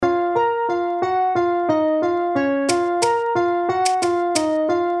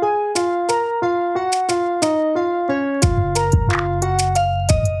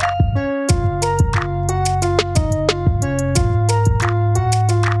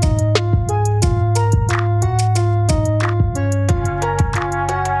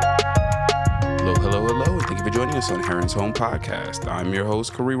Tone Podcast. I'm your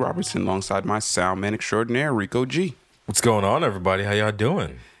host, Corey Robertson, alongside my sound man extraordinaire, Rico G. What's going on, everybody? How y'all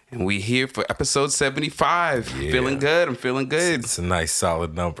doing? And we here for episode 75. Yeah. Feeling good. I'm feeling good. It's a nice,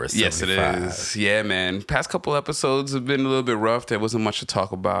 solid number, 75. Yes, it is. Yeah, man. Past couple episodes have been a little bit rough. There wasn't much to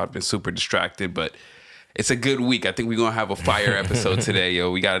talk about. Been super distracted, but it's a good week. I think we're going to have a fire episode today,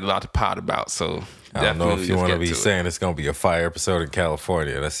 yo. We got a lot to pot about, so I don't know if you want to be saying it's going to be a fire episode in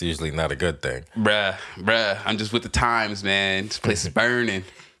California. That's usually not a good thing. Bruh. I'm just with the times, man. This place is burning.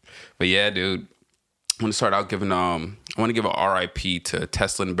 But yeah, dude. I want to start out giving I want to give a RIP to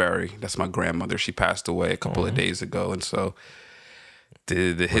Teslin Berry. That's my grandmother. She passed away a couple of days ago, and so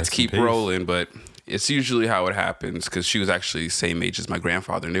the hits keep rolling. But it's usually how it happens because she was actually the same age as my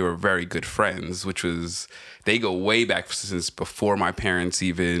grandfather, and they were very good friends. They go way back since before my parents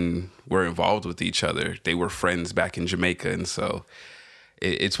even were involved with each other. They were friends back in Jamaica, and so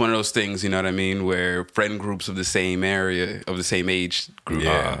it's one of those things, you know what I mean, where friend groups of the same area, of the same age group,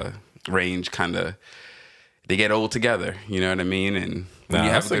 range, kind of. They get old together, you know what I mean? And when you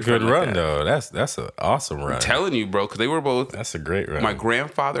have that's a good run, though. That's an awesome run. I'm telling you, bro, because they were both. That's a great run. My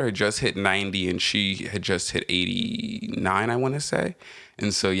grandfather had just hit 90, and she had just hit 89, I want to say.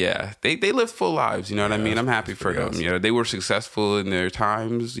 And so, yeah, they lived full lives, you know what I mean? I'm happy for them. Awesome. You know, they were successful in their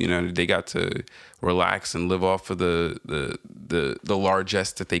times. You know, they got to relax and live off of the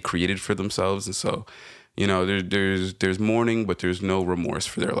largesse that they created for themselves. And so, you know, there's mourning, but there's no remorse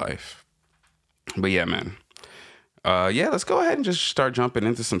for their life. But yeah, man. Let's go ahead and just start jumping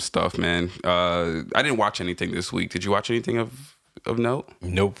into some stuff, man. I didn't watch anything this week. Did you watch anything of note?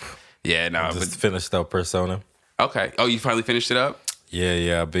 Nope. Yeah, no. I just finished up Persona. Okay. Oh, you finally finished it up?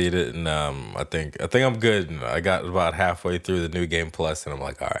 Yeah, I beat it, and I think I'm good. I got about halfway through the new game plus, and I'm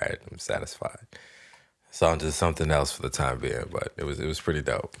like, all right, I'm satisfied. So on to something else for the time being, but it was pretty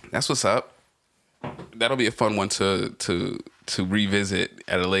dope. That's what's up. That'll be a fun one to revisit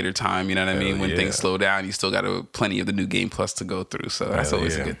at a later time. You know what I mean? When things slow down, you still got plenty of the new game plus to go through. So that's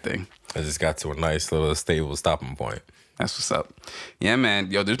always a good thing. I just got to a nice little stable stopping point. That's what's up. Yeah, man.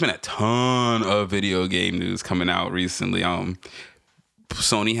 Yo, there's been a ton of video game news coming out recently.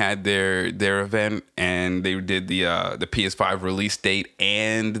 Sony had their event, and they did the PS5 release date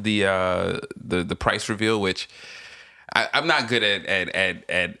and the price reveal, which I'm not good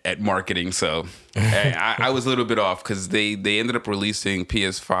at marketing, so I was a little bit off because they ended up releasing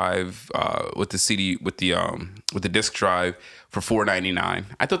PS5 with the CD with the disc drive for $499.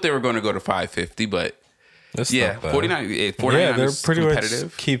 I thought they were going to go to $550, but that's $499 they're is pretty competitive.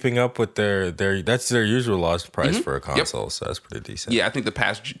 Much keeping up with their that's their usual launch price for a console, so that's pretty decent. Yeah, I think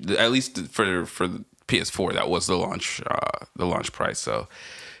at least for the PS4, that was the launch price. So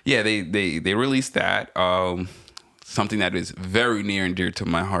yeah, they released that. Something that is very near and dear to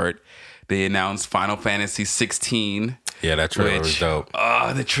my heart. They announced Final Fantasy 16. Yeah, that trailer was dope.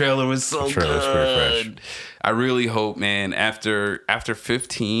 Oh, the trailer was so good. The trailer was pretty fresh. I really hope, man, after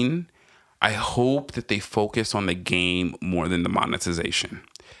 15, I hope that they focus on the game more than the monetization.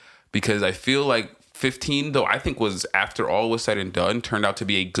 Because I feel like 15, though I think was, after all was said and done, turned out to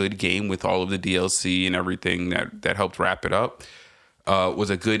be a good game with all of the DLC and everything that helped wrap it up. Was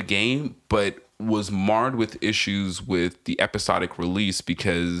a good game, but was marred with issues with the episodic release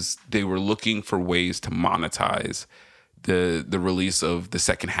because they were looking for ways to monetize the release of the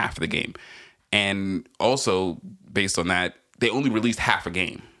second half of the game. And also, based on that, they only released half a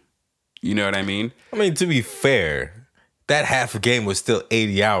game. You know what I mean? I mean, to be fair, that half a game was still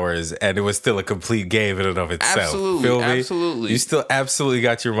 80 hours, and it was still a complete game in and of itself. Absolutely. You still absolutely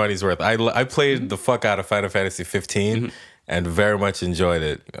got your money's worth. I played the fuck out of Final Fantasy 15, and very much enjoyed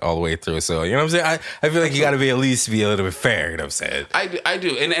it all the way through. So, you know what I'm saying? I feel like you got to at least be a little bit fair, you know what I'm saying? I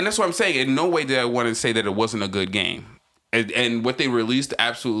do. And that's what I'm saying. In no way did I want to say that it wasn't a good game. And what they released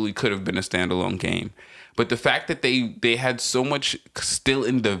absolutely could have been a standalone game. But the fact that they had so much still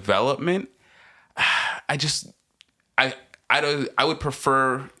in development, I would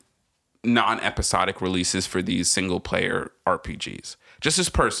prefer non-episodic releases for these single-player RPGs, just as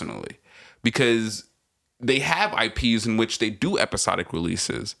personally. Because they have IPs in which they do episodic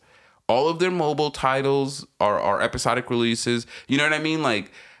releases. All of their mobile titles are episodic releases. You know what I mean?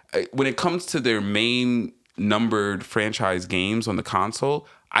 Like, when it comes to their main numbered franchise games on the console,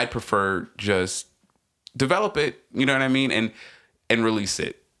 I'd prefer just develop it, you know what I mean, and release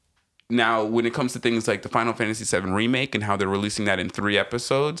it. Now, when it comes to things like the Final Fantasy VII Remake and how they're releasing that in 3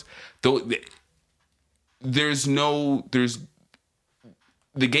 episodes, though,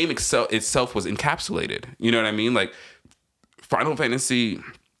 the game itself was encapsulated. You know what I mean? Like, Final Fantasy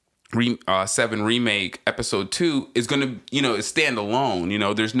VII Remake Episode 2 is going to, is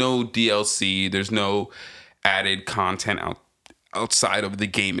standalone. There's no DLC. There's no added content outside of the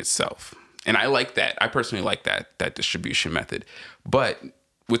game itself. And I like that. I personally like that distribution method. But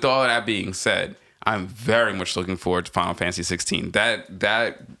with all that being said, I'm very much looking forward to Final Fantasy 16. That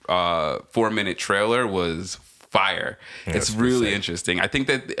 4-minute trailer was fire. Yeah, it's really interesting. I think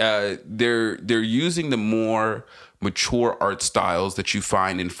that they're using the more mature art styles that you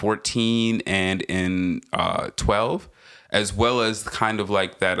find in 14 and in 12, as well as kind of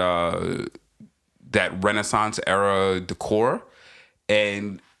like that Renaissance era decor,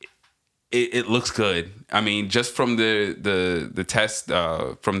 and it looks good. I mean, just from the test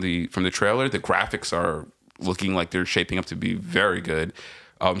from the trailer, the graphics are looking like they're shaping up to be very good.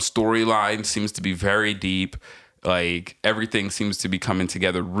 Storyline seems to be very deep. Like everything seems to be coming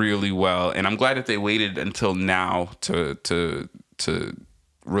together really well, and I'm glad that they waited until now to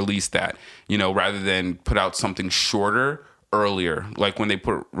release that. You know, rather than put out something shorter earlier, like when they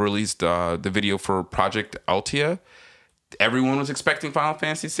released the video for Project Altia. Everyone was expecting Final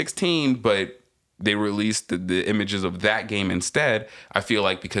Fantasy 16, but they released the images of that game instead. I feel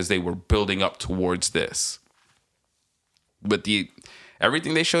like because they were building up towards this. But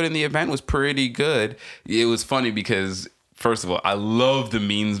everything they showed in the event was pretty good. It was funny because, first of all, I love the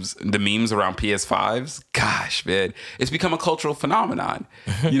memes around PS5s. Gosh, man, it's become a cultural phenomenon.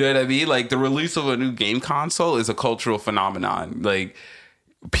 You know what I mean? Like the release of a new game console is a cultural phenomenon. Like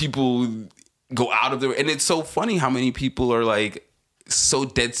people go out of their, and it's so funny how many people are like so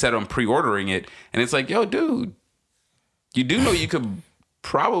dead set on pre-ordering it, and it's like, yo, dude, you do know you could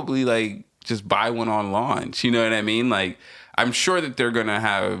probably like just buy one on launch. You know what I mean? Like, I'm sure that they're gonna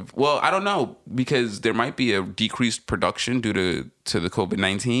have, well, I don't know, because there might be a decreased production due to the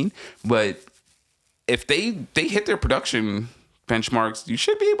COVID-19, but if they hit their production benchmarks, you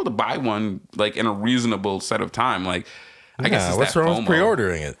should be able to buy one like in a reasonable set of time. Like, I guess it's what's wrong with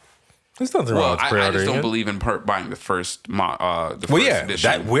pre-ordering it? There's nothing wrong with pre-ordering. I just don't believe in buying the first edition.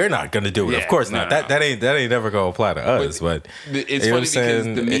 That we're not going to do it. Of course not. That ain't never going to apply to us. But it's funny because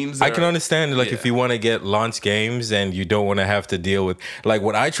the memes I can understand like if you want to get launch games and you don't want to have to deal with, like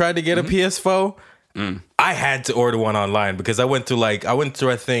when I tried to get a PS4, I had to order one online because I went through I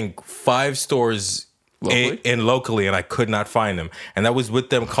think 5 stores locally, and I could not find them, and that was with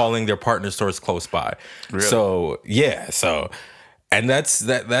them calling their partner stores close by. Really? So and that's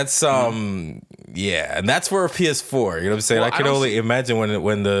and that's for a PS4. You know what I'm saying? Well, I can only imagine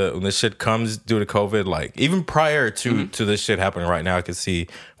when the shit comes due to COVID. Like even prior to this shit happening right now, I could see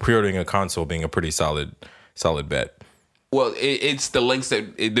pre-ordering a console being a pretty solid bet. Well, it's the links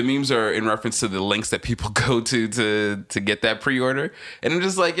that the memes are in reference to the links that people go to get that pre-order, and I'm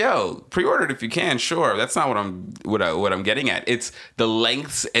just like, yo, pre-order it if you can, sure. That's not what I'm getting at. It's the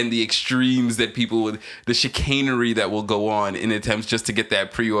lengths and the extremes that people would, the chicanery that will go on in attempts just to get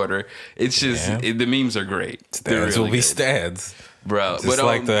that pre-order. It's just the memes are great. Stands really will be stands, bro. Just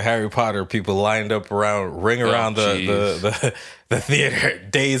like the Harry Potter people lined up around the theater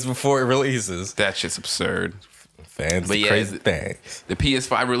days before it releases. That shit's absurd. Fans, but crazy things. The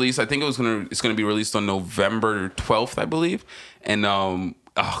PS5 release, I think it's gonna be released on November 12th, I believe. And oh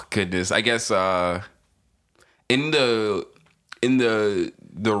goodness, I guess in the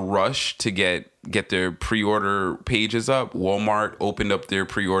rush to get their pre-order pages up, Walmart opened up their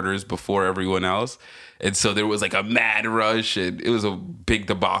pre-orders before everyone else. And so there was like a mad rush, and it was a big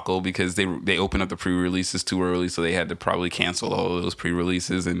debacle because they opened up the pre-releases too early, so they had to probably cancel all of those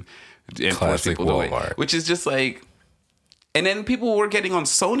pre-releases and force people to wait. Which is just like, and then people were getting on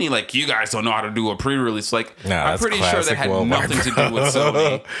Sony like, you guys don't know how to do a pre-release. Like, I'm pretty sure that had nothing to do with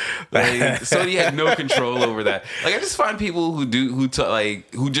Sony. Like, Sony had no control over that. Like, I just find people who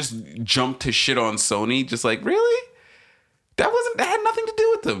just jump to shit on Sony, just like, really? That had nothing to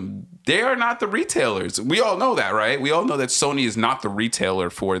do with them. They are not the retailers. We all know that, right? We all know that Sony is not the retailer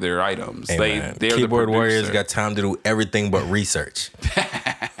for their items. They are Keyboard Warriors got time to do everything but research.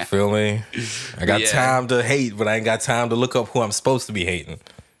 Feel me? I got time to hate, but I ain't got time to look up who I'm supposed to be hating.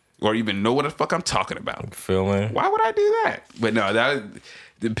 Or even know what the fuck I'm talking about. Feel me? Why would I do that? But no,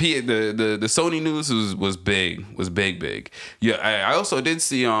 the Sony news was big. Was big. Yeah, I also did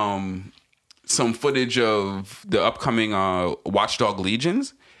see some footage of the upcoming Watch Dogs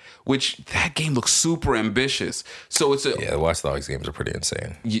Legions, which that game looks super ambitious. So it's the Watch Dogs games are pretty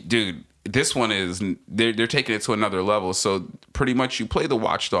insane, dude. This one is they're taking it to another level. So pretty much you play the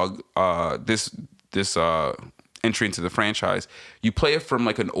Watch Dog this entry into the franchise. You play it from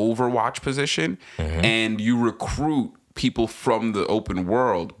like an Overwatch position, and you recruit people from the open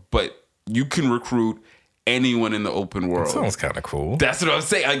world, but you can recruit anyone in the open world. That sounds kind of cool. That's what I'm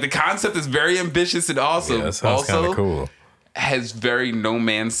saying. Like the concept is very ambitious and awesome. Yeah, that sounds kind of cool. has very No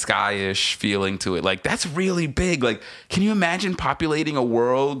Man's Sky-ish feeling to it. Like, that's really big. Like, can you imagine populating a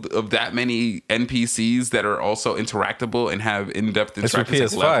world of that many NPCs that are also interactable and have in-depth interactions?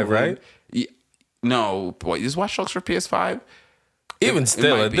 It's for PS5, right? Yeah. No, boy, is Watch Dogs for PS5? Even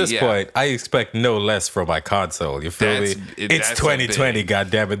still, at this point, I expect no less from my console. You feel me? It's 2020,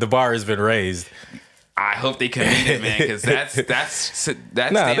 goddammit. The bar has been raised. I hope they can meet it, man, because that's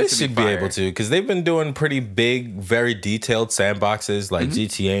nah, they should be able to, because they've been doing pretty big, very detailed sandboxes like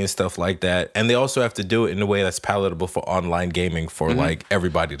GTA and stuff like that, and they also have to do it in a way that's palatable for online gaming for like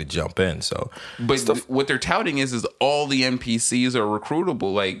everybody to jump in. So, but what they're touting is all the NPCs are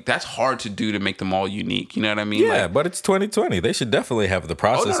recruitable. Like, that's hard to do to make them all unique. You know what I mean? Yeah, like, but it's 2020. They should definitely have the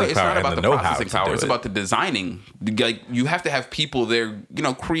processing power and the know-how to do It's about the designing. Like, you have to have people there,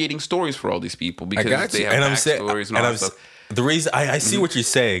 creating stories for all these people because they have backstories and all that stuff. The reason I see what you're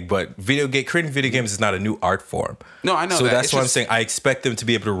saying, but creating video games is not a new art form. No, I know. So that's what I'm saying. I expect them to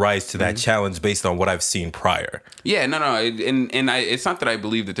be able to rise to that challenge based on what I've seen prior. Yeah, no, it's not that I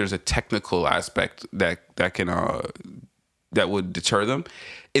believe that there's a technical aspect that would deter them.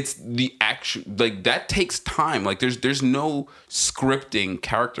 It's the action, like, that takes time. Like, there's no scripting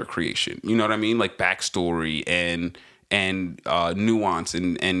character creation. You know what I mean? Like, backstory and nuance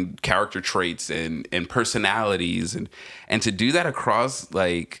and character traits and personalities and to do that across,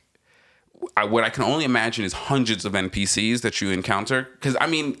 like, what I can only imagine is hundreds of NPCs that you encounter. Because I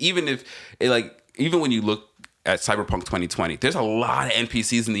mean, even when you look at Cyberpunk 2020, there's a lot of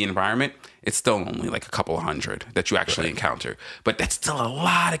NPCs in the environment. It's still only like a couple of hundred that you actually encounter, but that's still a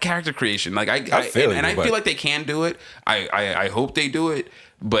lot of character creation. Like, I feel like they can do it. I hope they do it.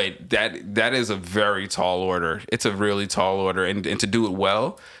 But that is a very tall order. It's a really tall order, and to do it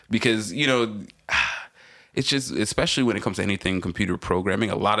well, because it's just, especially when it comes to anything computer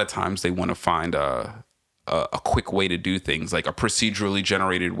programming, a lot of times they want to find a quick way to do things, like a procedurally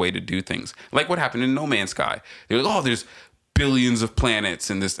generated way to do things, like what happened in No Man's Sky. They're like, oh, there's billions of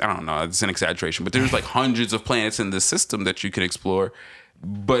planets in this. I don't know, it's an exaggeration, but there's like hundreds of planets in this system that you can explore.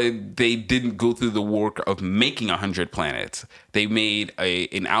 But they didn't go through the work of making 100 planets. They made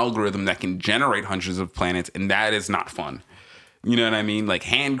an algorithm that can generate hundreds of planets, and that is not fun. You know what I mean? Like,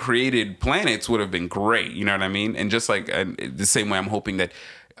 hand-created planets would have been great. You know what I mean? And just like the same way,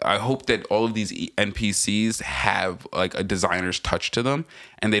 I hope that all of these NPCs have like a designer's touch to them,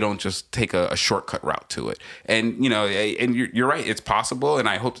 and they don't just take a shortcut route to it. And and you're right, it's possible, and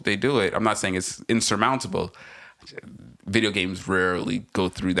I hope that they do it. I'm not saying it's insurmountable. Video games rarely go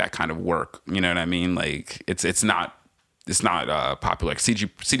through that kind of work. You know what I mean? Like, it's not popular. Like, CD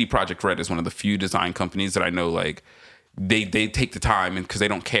Projekt Red is one of the few design companies that I know, like, they take the time, and because they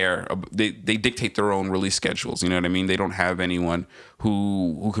don't care, they dictate their own release schedules. You know what I mean? They don't have anyone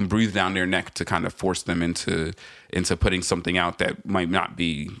who can breathe down their neck to kind of force them into putting something out that might not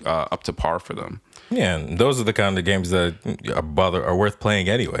be up to par for them. Yeah, and those are the kind of games that are worth playing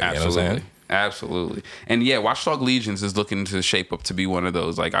anyway. Absolutely. You know what I'm saying? Absolutely. And yeah, Watch Dogs Legions is looking to shape up to be one of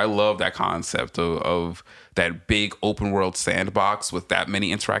those. Like, I love that concept of that big open world sandbox with that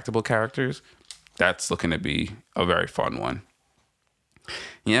many interactable characters. That's looking to be a very fun one.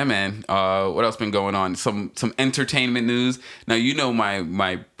 Yeah, man. What else been going on? Some entertainment news. Now,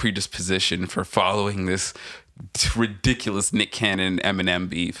 my predisposition for following this ridiculous Nick Cannon Eminem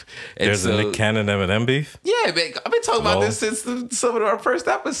beef. And there's a Nick Cannon Eminem beef? Yeah, man. I've been talking about this since some of our first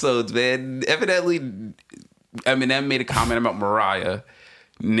episodes, man. Evidently, Eminem made a comment about Mariah.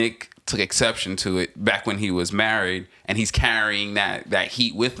 Nick took exception to it back when he was married, and he's carrying that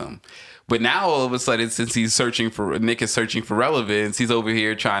heat with him. But now, all of a sudden, since Nick is searching for relevance, he's over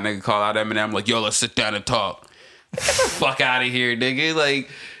here trying to call out Eminem like, yo, let's sit down and talk. Get the fuck out of here, nigga. Like,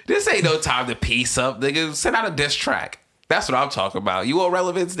 this ain't no time to piece up, nigga. Send out a diss track. That's what I'm talking about. You want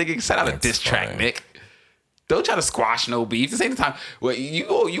relevance, nigga? Send out a diss track, Nick. Don't try to squash no beef. This ain't the time. Well,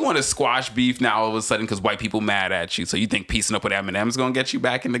 you want to squash beef now all of a sudden because white people mad at you. So you think piecing up with Eminem's going to get you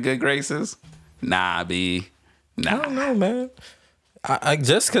back in the good graces? Nah, B. Nah. I don't know, man. I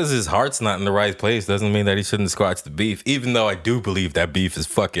just because his heart's not in the right place doesn't mean that he shouldn't squash the beef, even though I do believe that beef is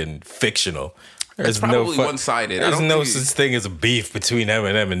fucking fictional. It's probably one-sided. There's no such thing as a beef between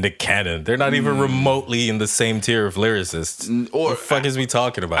Eminem and Nick Cannon. They're not even remotely in the same tier of lyricists. What the fuck is we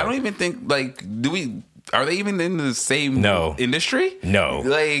talking about? I don't even think, like, are they even in the same industry? No.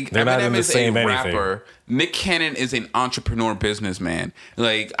 Like, they're not in the same anything. Rapper. Nick Cannon is an entrepreneur businessman.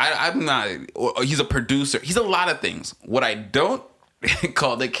 Like, I'm not, he's a producer. He's a lot of things. What I don't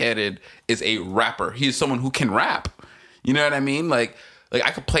call Nick Cannon is a rapper. He is someone who can rap. You know what I mean? Like, like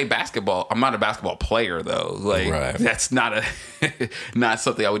I could play basketball. I'm not a basketball player though. Like that's not not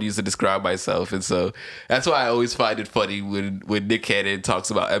something I would use to describe myself. And so that's why I always find it funny when Nick Cannon talks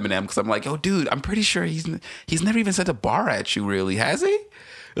about Eminem, because I'm like, yo, dude, I'm pretty sure he's never even sent a bar at you, really, has he?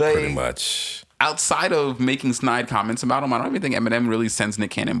 Like, pretty much. Outside of making snide comments about him, I don't even think Eminem really sends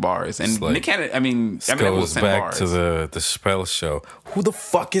Nick Cannon bars. And like, Nick Cannon, I mean, Eminem will send bars. Goes back to the Chappelle show. Who the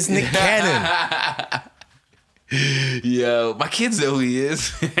fuck is Nick Cannon? Yo, my kids know who he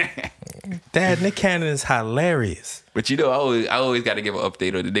is. Dad, Nick Cannon is hilarious. But you know, I always got to give an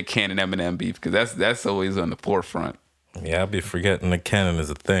update on the Nick Cannon Eminem beef, because that's always on the forefront. Yeah, I'll be forgetting Nick Cannon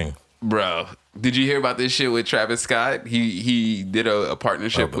is a thing. Bro, did you hear about this shit with Travis Scott? He did a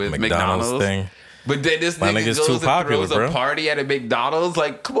partnership with McDonald's thing. But then this nigga goes and throws a party at a McDonald's.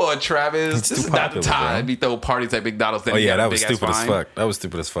 Like, come on, Travis. This is not the time you throw parties at McDonald's. Oh, yeah, that was stupid as fuck. That was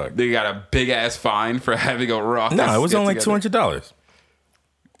stupid as fuck. They got a big-ass fine for having a rock. No, it was only like $200.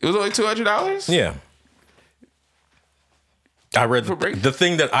 It was only $200? Yeah. I read the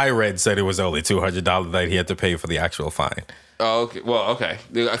thing that I read said it was only $200 that he had to pay for the actual fine. Oh, okay. Well, okay.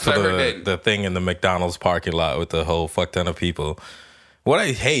 For the thing in the McDonald's parking lot with the whole fuck ton of people. What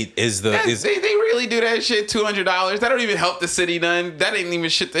I hate is they really do that shit. $200. That don't even help the city none. That ain't even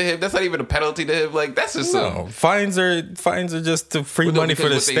shit to him. That's not even a penalty to him. Like, that's just fines are just free money for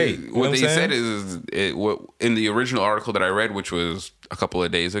the state. What they said is in the original article that I read, which was a couple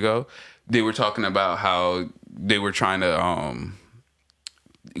of days ago, they were talking about how they were trying to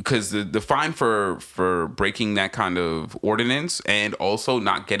because the fine for breaking that kind of ordinance and also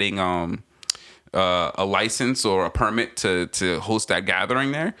not getting a license or a permit to host that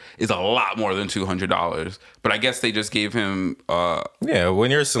gathering there is a lot more than $200. But I guess they just gave him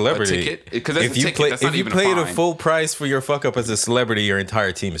when you're a celebrity, a ticket, because if you paid a full price for your fuck up as a celebrity, your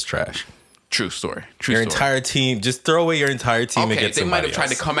entire team is trash. True story. Your entire team, just throw away your entire team and get somebody else. They might have tried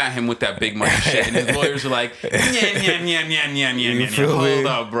to come at him with that big money shit, and his lawyers were like, hold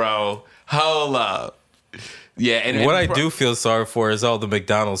up, bro. Hold up. Yeah, and what I do feel sorry for is all the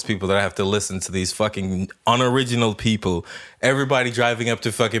McDonald's people that have to listen to these fucking unoriginal people. Everybody driving up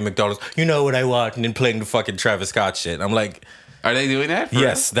to fucking McDonald's, you know what I want, and then playing the fucking Travis Scott shit. I'm like, are they doing that?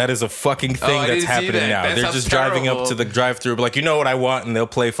 Yes, that is a fucking thing that's happening now. They're just driving up to the drive-thru, like, you know what I want, and they'll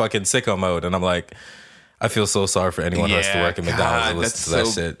play fucking Sicko Mode, and I'm like, I feel so sorry for anyone who has to work at McDonald's and listen to that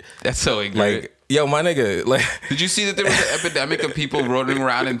shit. That's so ignorant. Like, yo, my nigga, like, did you see that there was an epidemic of people running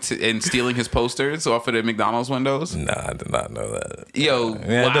around and stealing his posters off of the McDonald's windows? Nah, I did not know that. Yo,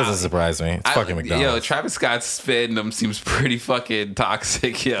 it doesn't surprise me. It's fucking McDonald's. Yo, Travis Scott's fandom seems pretty fucking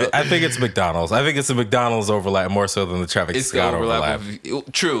toxic. Yo, I think it's McDonald's. I think it's the McDonald's overlap more so than the Travis Scott overlap.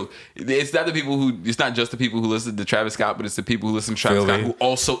 True, it's not the people who. It's not just the people who listen to Travis Scott, but it's the people who listen to Travis Scott who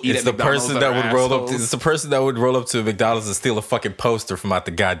also eat at McDonald's. It's the person that would roll up to McDonald's and steal a fucking poster from out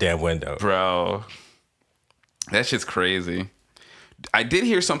the goddamn window, bro. That shit's crazy. I did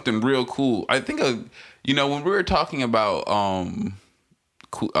hear something real cool. I think, when we were talking about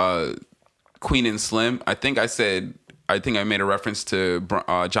Queen and Slim, I think I made a reference to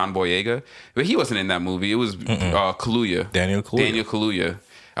John Boyega, but he wasn't in that movie. It was Kaluuya. Daniel Kaluuya.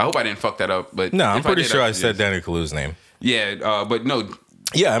 I hope I didn't fuck that up. But no, I'm pretty sure I said Daniel Kaluuya's name. Yeah, but no.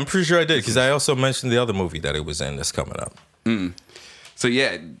 Yeah, I'm pretty sure I did, because I also mentioned the other movie that it was in that's coming up. So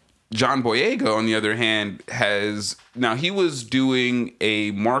yeah. John Boyega, on the other hand, he was doing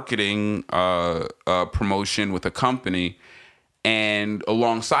a marketing promotion with a company, and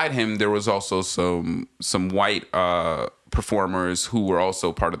alongside him there was also some white performers who were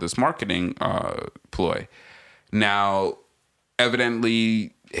also part of this marketing ploy. Now,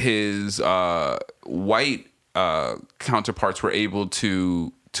 evidently, his white counterparts were able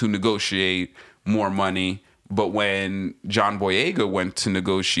to negotiate more money. But when John Boyega went to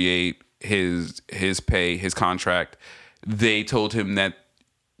negotiate his pay, his contract, they told him that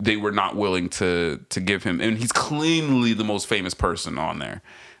they were not willing to give him. And he's cleanly the most famous person on there.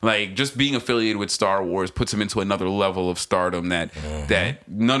 Like, just being affiliated with Star Wars puts him into another level of stardom that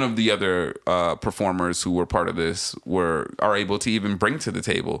none of the other performers who were part of this are able to even bring to the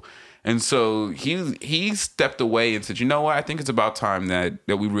table. And so he stepped away and said, you know what? I think it's about time that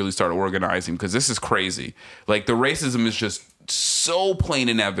we really start organizing, because this is crazy. Like, the racism is just so plain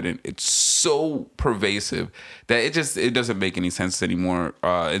and evident. It's so pervasive that it doesn't make any sense anymore.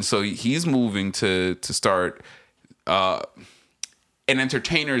 And so he's moving to start an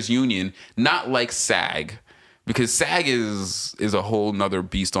entertainers union, not like SAG, because SAG is a whole nother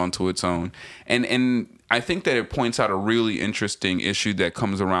beast onto its own. And I think that it points out a really interesting issue that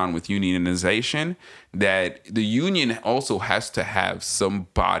comes around with unionization, that the union also has to have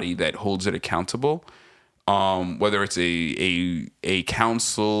somebody that holds it accountable. whether it's a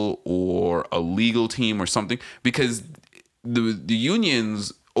council or a legal team or something, because the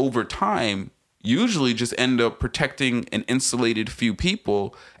unions over time usually just end up protecting an insulated few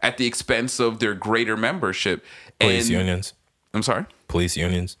people at the expense of their greater membership. Police unions. I'm sorry? Police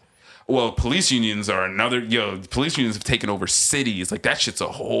unions. Well, police unions are police unions have taken over cities. Like, that shit's a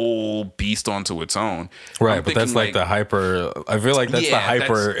whole beast onto its own. Right, but that's like the hyper, I feel like that's the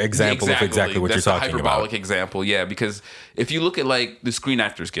hyper example of exactly what you're talking about. That's the hyperbolic example, yeah, because if you look at like the Screen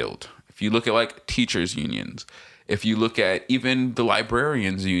Actors Guild, if you look at like teachers unions, if you look at even the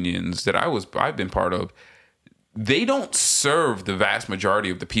librarians unions that I've been part of, they don't serve the vast majority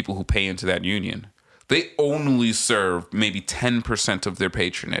of the people who pay into that union. They only serve maybe 10% of their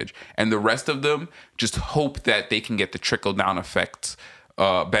patronage, and the rest of them just hope that they can get the trickle-down effects,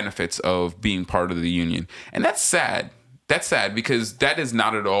 benefits of being part of the union. And that's sad. That's sad because that is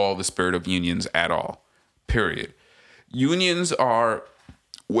not at all the spirit of unions at all, period. Unions are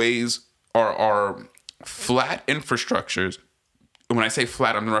flat infrastructures. When I say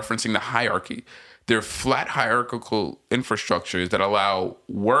flat, I'm referencing the hierarchy. They're flat hierarchical infrastructures that allow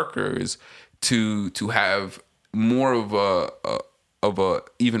workers to have more of a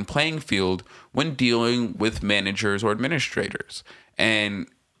even playing field when dealing with managers or administrators, and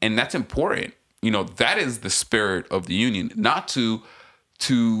that's important. You know, that is the spirit of the union, not to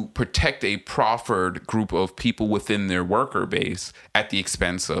protect a proffered group of people within their worker base at the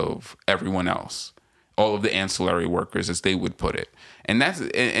expense of everyone else, all of the ancillary workers, as they would put it. And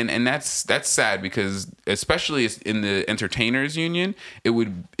that's sad because, especially in the entertainers union,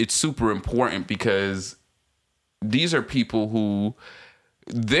 it's super important because these are people who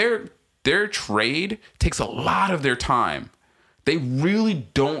their trade takes a lot of their time. They really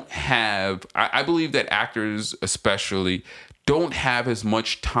don't have, I believe that actors especially don't have as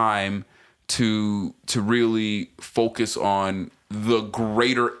much time to really focus on the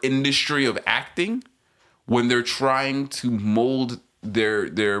greater industry of acting when they're trying to mold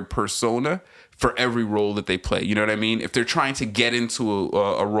their persona for every role that they play. You know what I mean? If they're trying to get into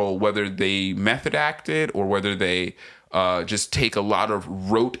a role, whether they method act it or whether they just take a lot of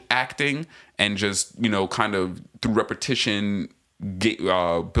rote acting and just, you know, kind of through repetition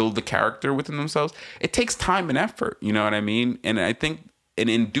build the character within themselves, it takes time and effort. You know what I mean? And I think, and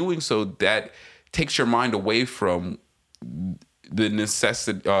in doing so, that takes your mind away from the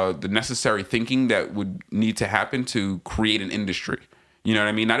necessary thinking that would need to happen to create an industry. You know what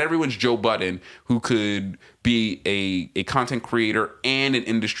I mean? Not everyone's Joe Budden who could be a content creator and an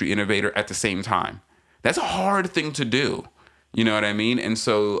industry innovator at the same time. That's a hard thing to do. You know what I mean? And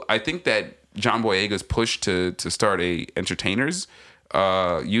so I think that John Boyega's push to start a entertainers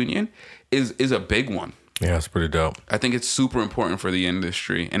union is a big one. Yeah, it's pretty dope. I think it's super important for the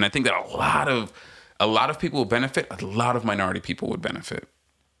industry, and I think that a lot of people will benefit. A lot of minority people would benefit.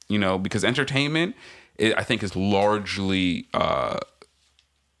 You know, because entertainment, I think, is largely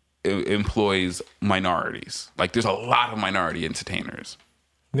employs minorities. Like, there's a lot of minority entertainers.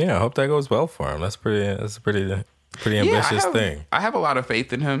 Yeah, I hope that goes well for him. That's a pretty ambitious thing. I have a lot of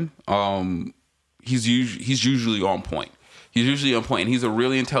faith in him. He's usually on point. He's usually on point, and he's a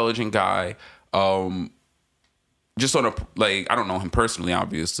really intelligent guy. Just on I don't know him personally,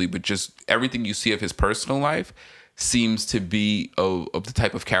 obviously, but just everything you see of his personal life seems to be of the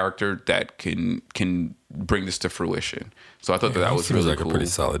type of character that can bring this to fruition. So I thought that was really cool. A pretty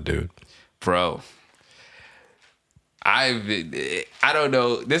solid dude, bro. I don't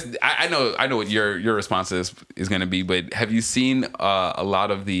know this. I know what your response is going to be, but have you seen a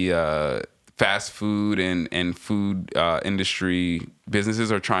lot of the fast food and food industry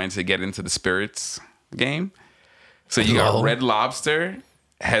businesses are trying to get into the spirits game? So you got Red Lobster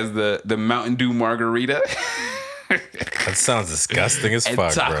has the Mountain Dew margarita. That sounds disgusting as fuck, bro.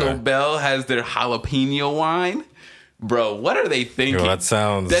 Taco Bell has their jalapeno wine. Bro, what are they thinking? Yo, that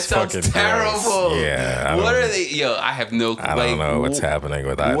sounds terrible. Gross. Yeah. What are they? Yo, I have no. I don't know what's happening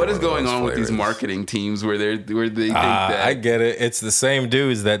with that. What is going on with these marketing teams where they think that? I get it. It's the same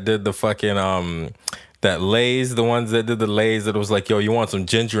dudes that did the fucking that Lay's, the ones that did the Lay's that was like, yo, you want some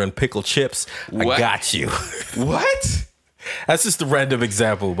ginger and pickle chips? What? I got you. What? That's just a random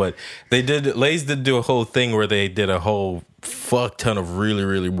example, but Lay's did do a whole thing where they did a whole fuck ton of really,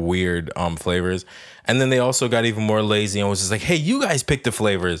 really weird flavors. And then they also got even more lazy and was just like, hey, you guys pick the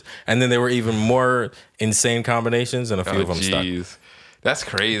flavors. And then there were even more insane combinations and a few of them stuck. That's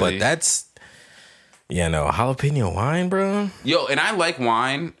crazy. But that's, jalapeno wine, bro. Yo, and I like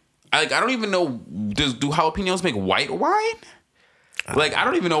wine. I don't even know, do jalapenos make white wine? Like, I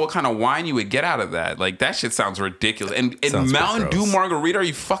don't even know what kind of wine you would get out of that. Like, that shit sounds ridiculous. And Mountain Dew margarita, are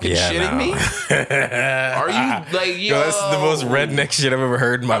you fucking shitting me? Are you, like, yo. That's the most redneck shit I've ever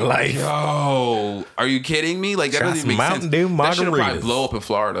heard in my life. Yo, are you kidding me? Like, that doesn't even make Mountain sense. Dew That should margaritas. probably blow up in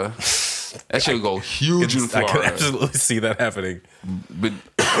Florida. That should go huge in I Florida. can absolutely see that happening. But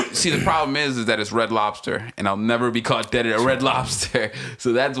see, the problem is that it's Red Lobster, and I'll never be caught dead at a Red Lobster.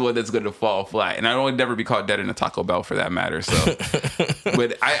 So that's one that's going to fall flat, and I will never be caught dead in a Taco Bell for that matter. So,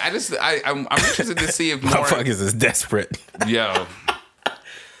 but I'm interested to see if more Motherfuckers is desperate. Yo,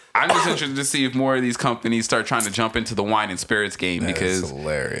 I'm just interested to see if more of these companies start trying to jump into the wine and spirits game because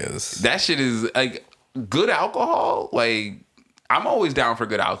hilarious. that shit is like good alcohol. Like, I'm always down for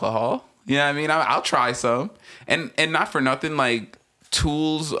good alcohol. You know what I mean? I'll try some, and not for nothing. Like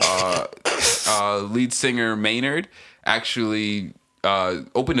Tool's lead singer Maynard actually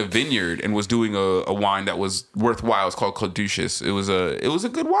opened a vineyard and was doing a wine that was worthwhile. It's called Caduceus. It was a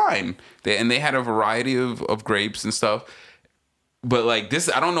good wine, and they had a variety of grapes and stuff. But like this,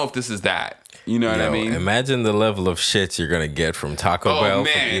 I don't know if this is that. You know what I mean? Imagine the level of shit you're gonna get from Taco Bell,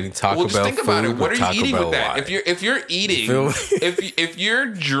 from eating Taco just Bell think about food it. What are Taco you eating Bell with that? wine. If you're eating, if you're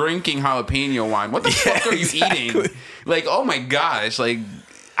drinking jalapeno wine, what the fuck are you eating? Like, oh my gosh! Like,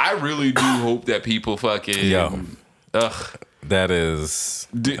 I really do hope that people fucking that is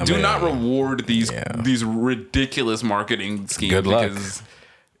do not reward these ridiculous marketing schemes. Good luck. Because,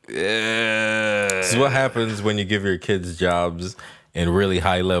 this is what happens when you give your kids jobs in really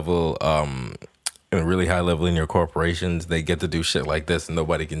high level in your corporations. They get to do shit like this and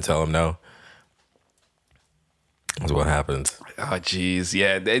nobody can tell them no. That's what happens. Oh geez,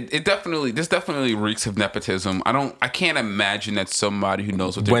 yeah. This definitely reeks of nepotism. I can't imagine that somebody who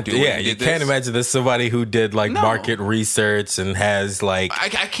knows what they're doing. Yeah, you can't imagine there's somebody who did like market research and has like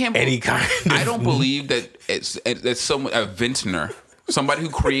I can't any kind of. I don't believe that it's a vintner, somebody who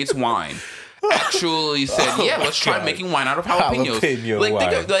creates wine, actually said, let's try making wine out of jalapenos.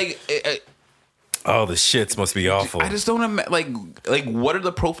 Oh, the shits must be awful. I just don't imagine, like what are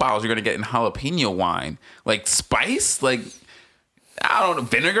the profiles you're gonna get in jalapeno wine? Like spice? Like, I don't know,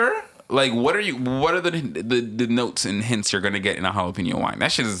 vinegar? Like, what are the notes and hints you're gonna get in a jalapeno wine?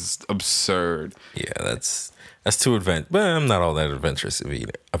 That shit is absurd. Yeah, that's too adventurous. But I'm not all that adventurous of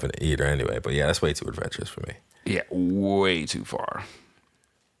an eater anyway. But yeah, that's way too adventurous for me. Yeah, way too far.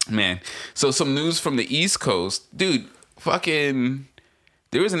 Man. So some news from the East Coast. Dude, fucking...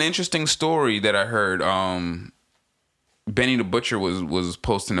 There was an interesting story that I heard. Benny the Butcher was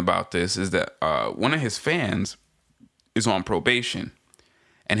posting about this. Is that one of his fans is on probation,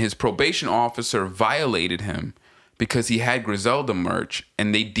 and his probation officer violated him because he had Griselda merch,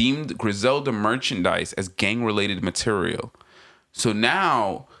 and they deemed Griselda merchandise as gang-related material. So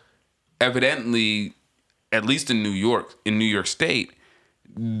now, evidently, at least in New York State,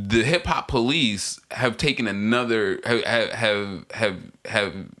 the hip hop police have taken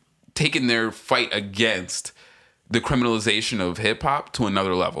have taken their fight against the criminalization of hip hop to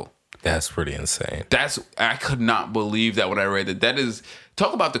another level. That's pretty insane. I could not believe that when I read that. That is,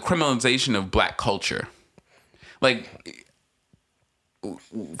 talk about the criminalization of black culture. Like,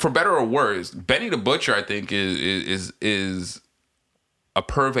 for better or worse, Benny the Butcher, I think, is a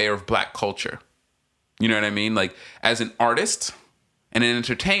purveyor of black culture. You know what I mean? Like, as an artist and an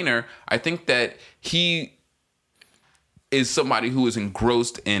entertainer, I think that he is somebody who is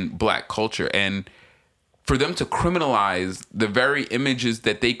engrossed in black culture. And for them to criminalize the very images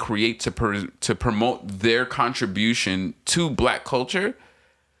that they create to promote their contribution to black culture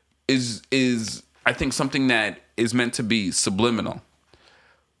is I think something that is meant to be subliminal.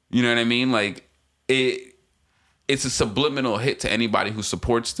 You know what I mean? Like, it's a subliminal hit to anybody who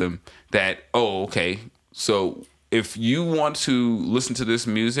supports them that, oh, okay, so if you want to listen to this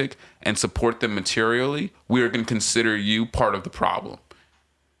music and support them materially, we are going to consider you part of the problem.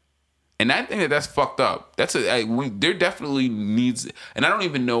 And I think that's fucked up. There definitely needs, and I don't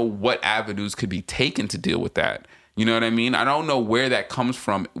even know what avenues could be taken to deal with that. You know what I mean? I don't know where that comes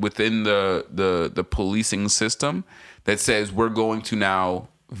from within the policing system that says we're going to now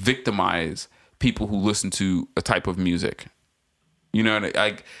victimize people who listen to a type of music. You know,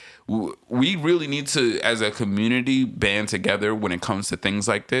 like, we really need to, as a community, band together when it comes to things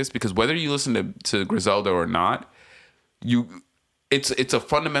like this, because whether you listen to Griselda or not, it's a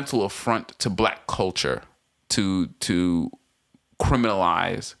fundamental affront to black culture to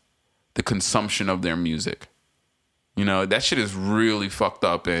criminalize the consumption of their music. You know, that shit is really fucked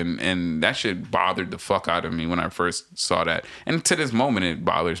up, and that shit bothered the fuck out of me when I first saw that. And to this moment, it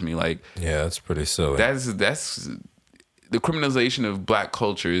bothers me. Like, yeah, that's pretty silly. That's the criminalization of black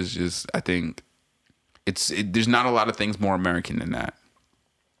culture is just, I think, there's not a lot of things more American than that.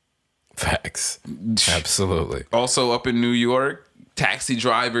 Facts. Absolutely. Also up in New York, taxi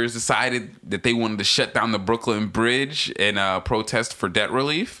drivers decided that they wanted to shut down the Brooklyn Bridge in protest for debt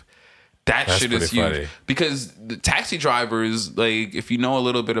relief. That's shit is huge. Funny. Because the taxi drivers, like, if you know a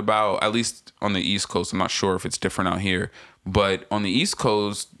little bit about, at least on the East Coast, I'm not sure if it's different out here, but on the East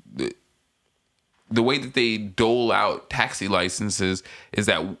Coast, the way that they dole out taxi licenses is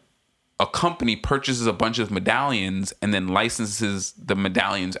that a company purchases a bunch of medallions and then licenses the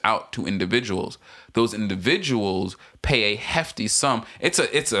medallions out to individuals. Those individuals pay a hefty sum. It's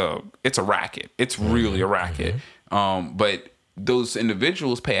a racket. It's really a racket. But those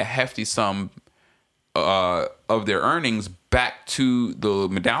individuals pay a hefty sum of their earnings back to the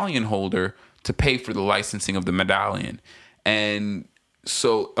medallion holder to pay for the licensing of the medallion. And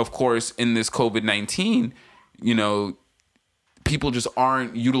so, of course, in this COVID-19, people just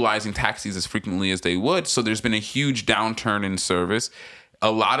aren't utilizing taxis as frequently as they would. So there's been a huge downturn in service.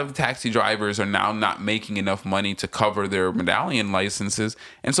 A lot of taxi drivers are now not making enough money to cover their medallion licenses.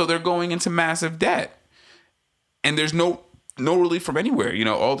 And so they're going into massive debt. And there's no relief from anywhere.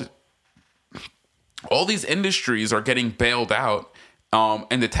 All these industries are getting bailed out.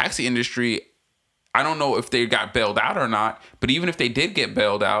 And the taxi industry, I don't know if they got bailed out or not, but even if they did get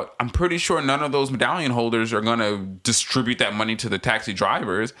bailed out, I'm pretty sure none of those medallion holders are going to distribute that money to the taxi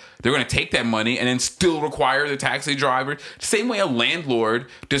drivers. They're going to take that money and then still require the taxi driver. Same way a landlord,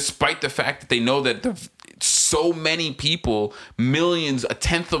 despite the fact that they know that so many people, millions, a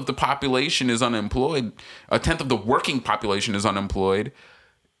tenth of the population is unemployed, a tenth of the working population is unemployed,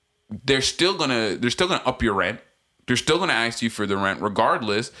 they're still gonna up your rent. They're still going to ask you for the rent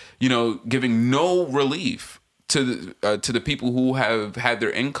regardless, giving no relief to the people who have had their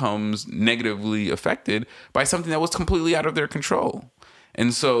incomes negatively affected by something that was completely out of their control.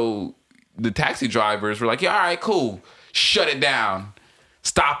 And so the taxi drivers were like, yeah, all right, cool. Shut it down.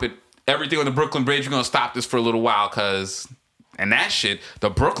 Stop it. Everything on the Brooklyn Bridge, we're going to stop this for a little while because... And that shit,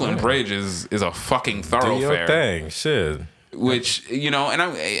 the Brooklyn Bridge is a fucking thoroughfare. Do your thing. Shit. Which,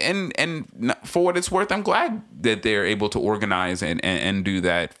 and for what it's worth, I'm glad that they're able to organize and do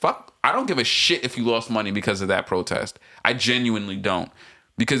that. Fuck, I don't give a shit if you lost money because of that protest. I genuinely don't.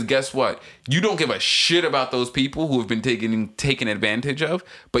 Because guess what? You don't give a shit about those people who have been taken advantage of,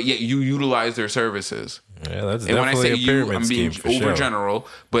 but yet you utilize their services. Yeah, that's definitely a pyramid scheme. And when I say you, I'm being overgeneral,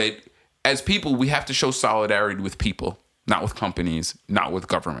 but as people, we have to show solidarity with people, not with companies, not with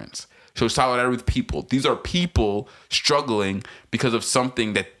governments. Show solidarity with people. These are people struggling because of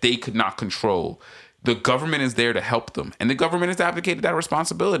something that they could not control. The government is there to help them. And the government has abdicated that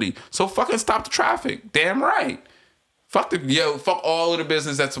responsibility. So fucking stop the traffic. Damn right. Fuck all of the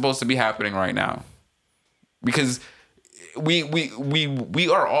business that's supposed to be happening right now. Because we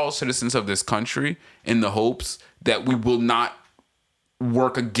are all citizens of this country in the hopes that we will not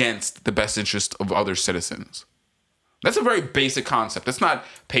work against the best interest of other citizens. That's a very basic concept. That's not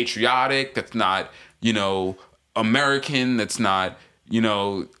patriotic. That's not, American. That's not,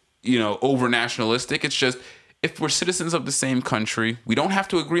 over nationalistic. It's just, if we're citizens of the same country, we don't have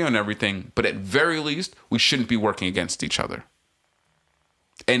to agree on everything, but at very least, we shouldn't be working against each other.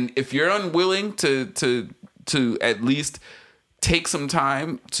 And if you're unwilling to at least take some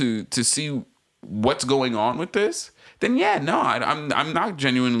time to see what's going on with this, then I'm not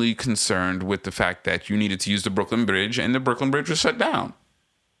genuinely concerned with the fact that you needed to use the Brooklyn Bridge and the Brooklyn Bridge was shut down.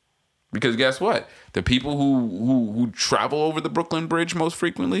 Because guess what? The people who travel over the Brooklyn Bridge most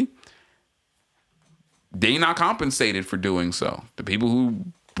frequently, they're not compensated for doing so. The people who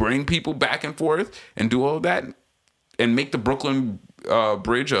bring people back and forth and do all of that and make the Brooklyn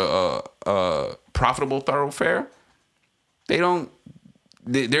Bridge a profitable thoroughfare, they're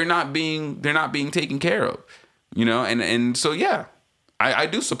not being taken care of. And so I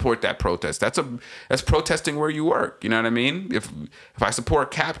do support that protest. That's protesting where you work. You know what I mean? If I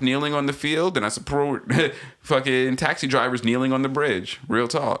support Cap kneeling on the field, then I support fucking taxi drivers kneeling on the bridge. Real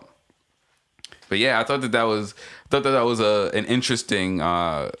talk. But yeah, I thought that was an interesting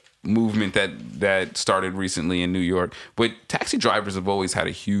movement that started recently in New York. But taxi drivers have always had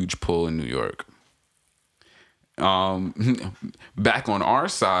a huge pull in New York. Back on our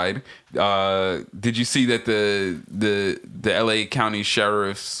side, did you see that the LA County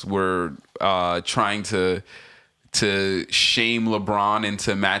sheriffs were trying to shame LeBron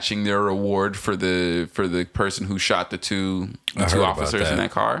into matching their reward for the person who shot the two officers in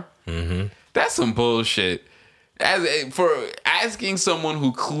that car? Mm-hmm. That's some bullshit. For asking someone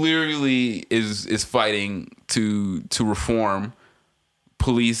who clearly is fighting to reform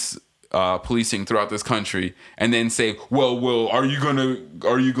policing throughout this country, and then say, well, are you gonna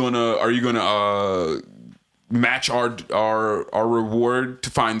match our reward to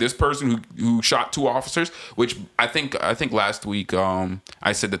find this person who shot 2 officers, which I think last week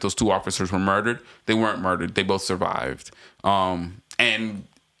I said that those 2 officers were murdered. They weren't murdered. They both survived. And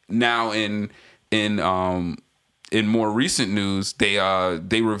now in more recent news,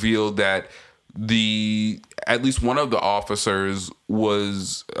 they revealed that at least one of the officers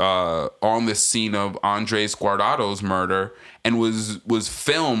was on the scene of Andres Guardado's murder and was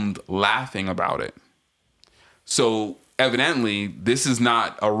filmed laughing about it. So evidently, this is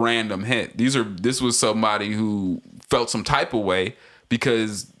not a random hit. This was somebody who felt some type of way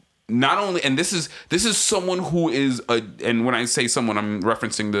because not only, and this is someone who is and when I say someone, I'm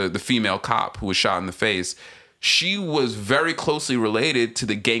referencing the female cop who was shot in the face. She was very closely related to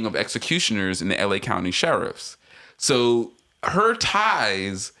the gang of executioners in the LA County Sheriffs. So her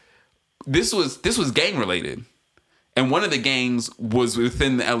ties, this was gang related, and one of the gangs was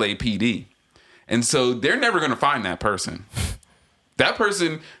within the LAPD. And so they're never going to find that person. That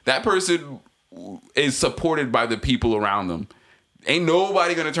person is supported by the people around them. Ain't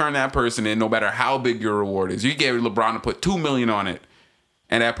nobody going to turn that person in, no matter how big your reward is. You get LeBron to put $2 million on it,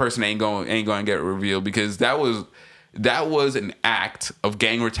 and that person ain't going to get revealed because that was an act of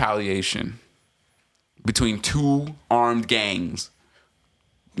gang retaliation between 2 armed gangs.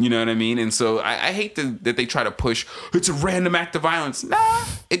 You know what I mean? And so I hate that they try to push, it's a random act of violence. Nah,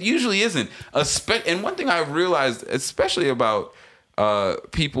 it usually isn't. And one thing I've realized, especially about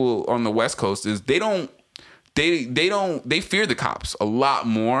people on the West Coast, is they fear the cops a lot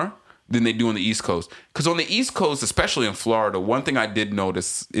more than they do on the East Coast. Because on the East Coast, especially in Florida, one thing I did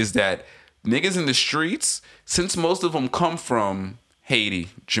notice is that niggas in the streets, since most of them come from Haiti,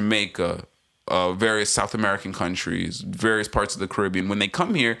 Jamaica, various South American countries, various parts of the Caribbean, when they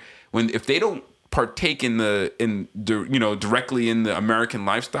come here, if they don't partake directly in the American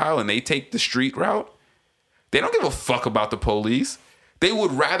lifestyle and they take the street route, they don't give a fuck about the police. They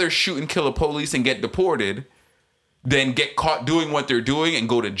would rather shoot and kill a police and get deported than get caught doing what they're doing and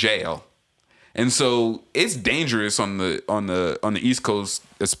go to jail. And so it's dangerous on the East Coast,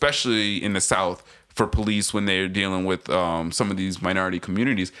 especially in the South, for police when they're dealing with some of these minority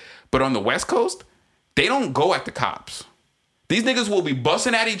communities. But on the West Coast, they don't go at the cops. These niggas will be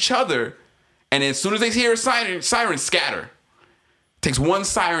busting at each other, and as soon as they hear a siren, scatter. Takes one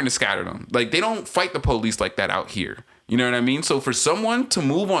siren to scatter them. Like, they don't fight the police like that out here. You know what I mean? So for someone to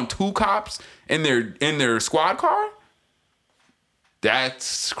move on 2 cops in their squad car, that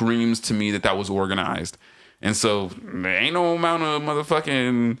screams to me that was organized. And so there ain't no amount of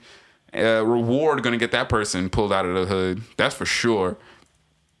motherfucking reward gonna get that person pulled out of the hood. That's for sure.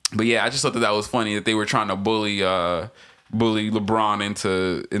 But yeah, I just thought that was funny that they were trying to bully LeBron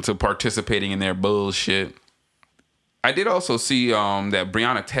into participating in their bullshit. I did also see that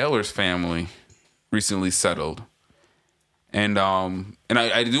Breonna Taylor's family recently settled. And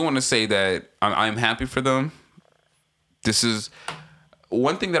I do want to say that I'm happy for them. This is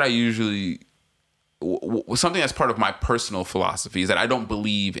one thing that I usually, something that's part of my personal philosophy is that I don't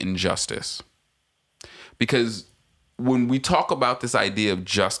believe in justice. Because when we talk about this idea of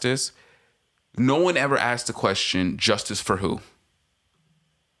justice, no one ever asks the question, justice for who?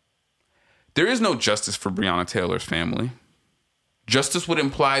 There is no justice for Breonna Taylor's family. Justice would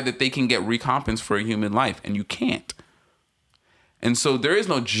imply that they can get recompense for a human life, and you can't. And so there is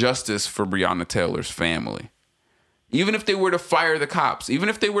no justice for Breonna Taylor's family. Even if they were to fire the cops, even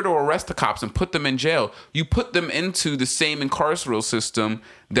if they were to arrest the cops and put them in jail, you put them into the same incarceral system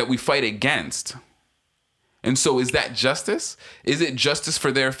that we fight against. And so is that justice? Is it justice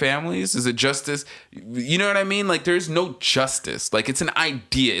for their families? Is it justice? You know what I mean? Like, there's no justice. Like, it's an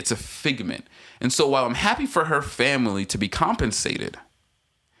idea. It's a figment. And so while I'm happy for her family to be compensated,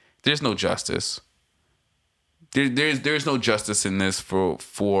 there's no justice. There's no justice in this for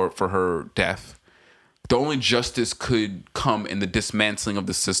her death. The only justice could come in the dismantling of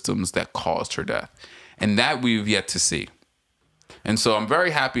the systems that caused her death. And that we've yet to see. And so I'm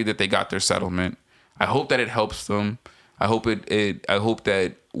very happy that they got their settlement. I hope that it helps them. I hope I hope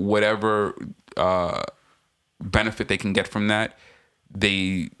that whatever benefit they can get from that,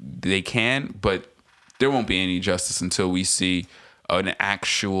 they can. But there won't be any justice until we see an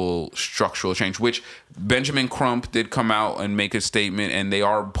actual structural change, which Benjamin Crump did come out and make a statement, and they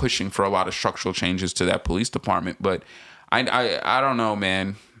are pushing for a lot of structural changes to that police department. But I don't know,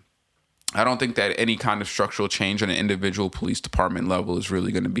 man. I don't think that any kind of structural change on an individual police department level is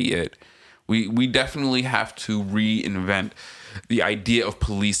really going to be it. We definitely have to reinvent the idea of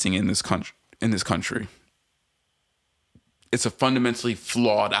policing in this country. It's a fundamentally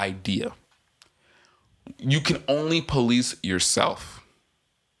flawed idea. You can only police yourself.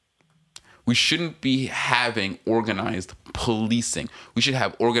 We shouldn't be having organized policing. We should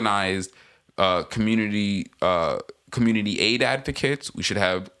have organized community aid advocates. We should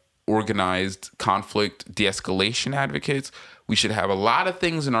have organized conflict de-escalation advocates. We should have a lot of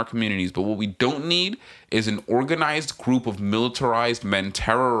things in our communities, but what we don't need is an organized group of militarized men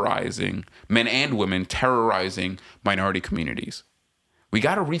and women terrorizing minority communities. We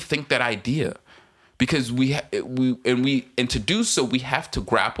got to rethink that idea, because to do so, we have to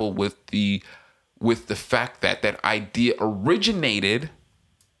grapple with the fact that that idea originated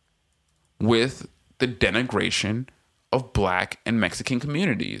with the denigration of Black and Mexican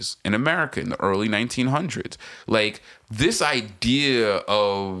communities in America in the early 1900s. Like, this idea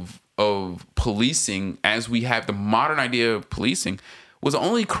of policing, as we have the modern idea of policing, was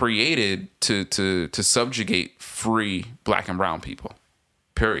only created to subjugate free Black and brown people.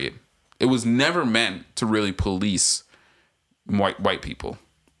 Period. It was never meant to really police white people.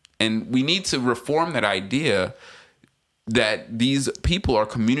 And we need to reform that idea that these people are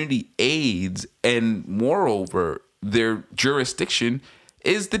community aids, and moreover, their jurisdiction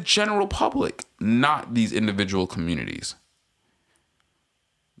is the general public, not these individual communities.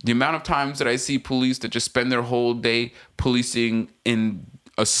 The amount of times that I see police that just spend their whole day policing in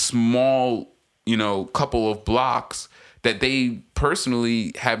a small, couple of blocks that they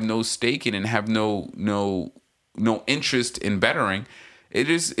personally have no stake in and have no interest in bettering,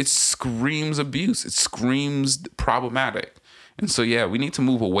 it screams abuse. It screams problematic. And so, yeah, we need to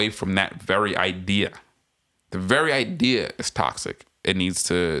move away from that very idea. The very idea is toxic. It needs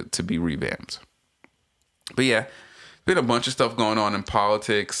to be revamped. But yeah, been a bunch of stuff going on in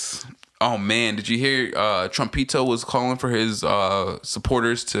politics. Oh man, did you hear Trumpito was calling for his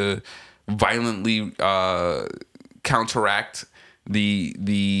supporters to violently counteract the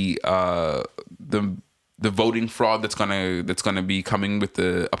voting fraud that's gonna be coming with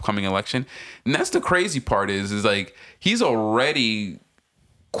the upcoming election? And that's the crazy part is like he's already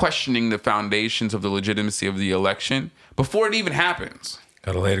questioning the foundations of the legitimacy of the election before it even happens.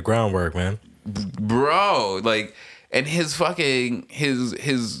 Gotta lay the groundwork, man. Bro, like, and his I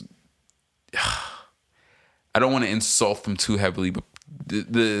don't want to insult them too heavily, but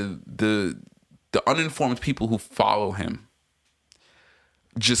the uninformed people who follow him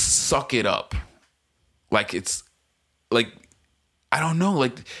just suck it up. Like, it's like, I don't know,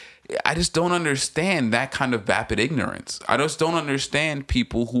 like, I just don't understand that kind of vapid ignorance. I just don't understand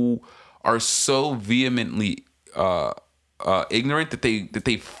people who are so vehemently ignorant that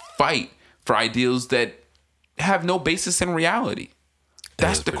they fight for ideals that have no basis in reality.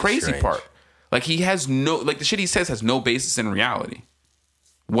 That's the crazy part. Like, he has the shit he says has no basis in reality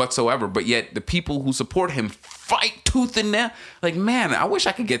whatsoever. But yet the people who support him fight tooth and nail. Like, man, I wish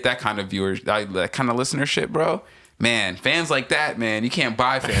I could get that kind of viewers, that kind of listenership, bro. Man, fans like that, man, you can't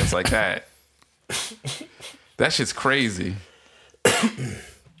buy fans like that. That shit's crazy.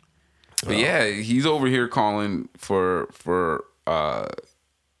 But yeah, he's over here calling for a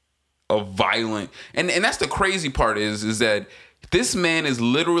violent, and that's the crazy part is that this man is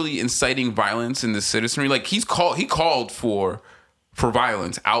literally inciting violence in the citizenry. Like, he called for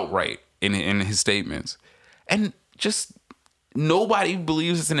violence outright in his statements, and just nobody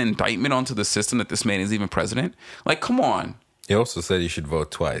believes it's an indictment onto the system that this man is even president. Like, come on. He also said you should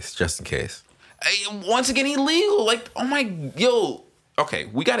vote twice, just in case. Once again, illegal. Like, oh my, okay,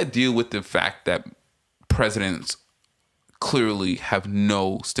 we got to deal with the fact that presidents clearly have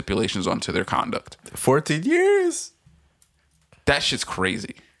no stipulations onto their conduct. 14 years. That shit's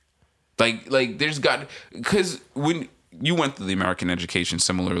crazy. Like because when you went through the American education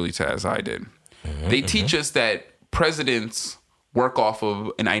similarly to as I did, they teach us that presidents work off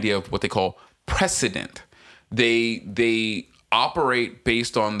of an idea of what they call precedent. They operate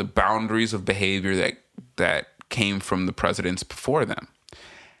based on the boundaries of behavior that came from the presidents before them.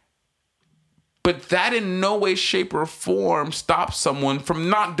 But that in no way, shape, or form stops someone from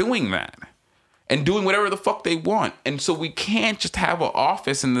not doing that and doing whatever the fuck they want. And so we can't just have an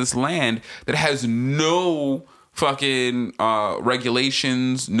office in this land that has no fucking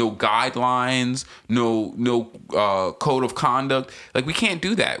regulations, no guidelines, no code of conduct. Like, we can't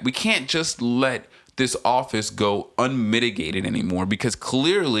do that. We can't just let this office go unmitigated anymore, because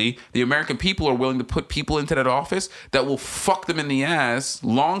clearly the American people are willing to put people into that office that will fuck them in the ass,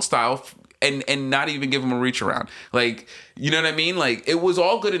 long style, and not even give them a reach around. Like, you know what I mean? Like, it was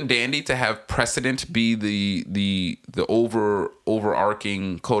all good and dandy to have precedent be the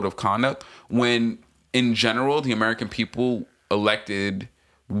overarching code of conduct when in general the American people elected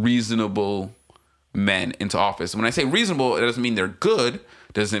reasonable men into office. When I say reasonable, it doesn't mean they're good.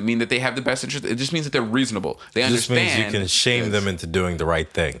 Doesn't mean that they have the best interest. It just means that they're reasonable. They understand. Just means you can shame them into doing the right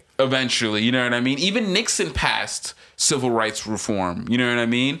thing. Eventually, you know what I mean? Even Nixon passed civil rights reform. You know what I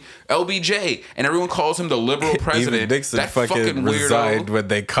mean? LBJ, and everyone calls him the liberal president. Even Nixon that fucking resigned weirdo. when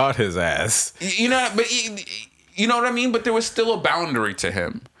they caught his ass. You know, but you know what I mean? But there was still a boundary to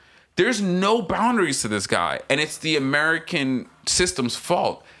him. There's no boundaries to this guy, and it's the American system's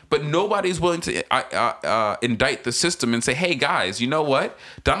fault. But nobody's willing to indict the system and say, hey, guys, you know what?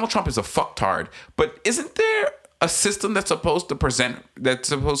 Donald Trump is a fucktard. But isn't there a system that's supposed to prevent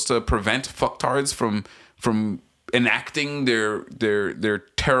fucktards from enacting their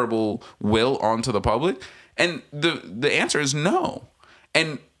terrible will onto the public? And the answer is no.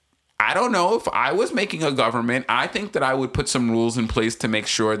 And I don't know, if I was making a government, I think that I would put some rules in place to make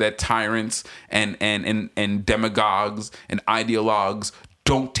sure that tyrants and demagogues and ideologues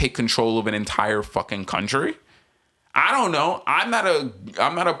don't take control of an entire fucking country. I don't know. I'm not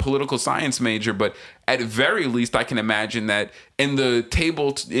a political science major, but at very least, I can imagine that in the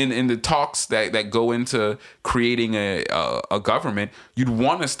in the talks that go into creating a government, you'd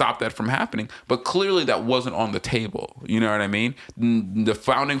want to stop that from happening. But clearly, that wasn't on the table. You know what I mean? The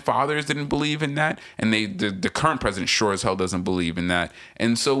founding fathers didn't believe in that, and the current president sure as hell doesn't believe in that.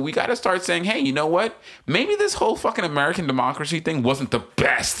 And so we got to start saying, hey, you know what? Maybe this whole fucking American democracy thing wasn't the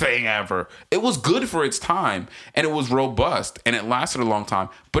best thing ever. It was good for its time, and it was robust, and it lasted a long time.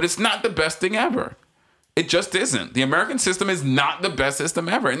 But it's not the best thing ever. It just isn't. The American system is not the best system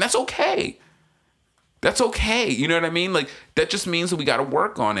ever. And that's okay. That's okay. You know what I mean? Like, that just means that we got to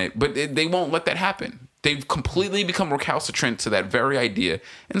work on it. But they won't let that happen. They've completely become recalcitrant to that very idea.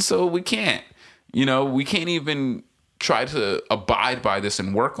 And so we can't. You know, we can't even try to abide by this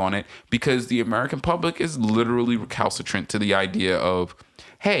and work on it because the American public is literally recalcitrant to the idea of,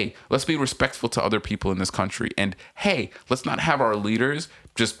 hey, let's be respectful to other people in this country. And hey, let's not have our leaders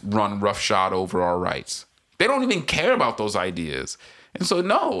just run roughshod over our rights. They don't even care about those ideas. And so,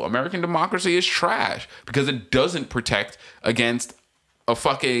 no, American democracy is trash because it doesn't protect against a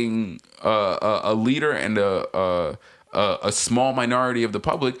fucking a leader and a small minority of the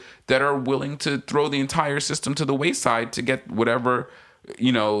public that are willing to throw the entire system to the wayside to get whatever,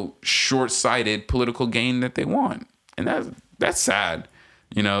 you know, short-sighted political gain that they want. And that's sad.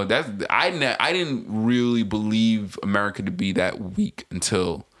 You know, I didn't really believe America to be that weak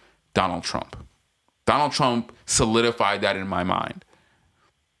until Donald Trump. Donald Trump solidified that in my mind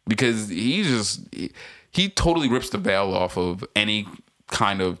because he totally rips the veil off of any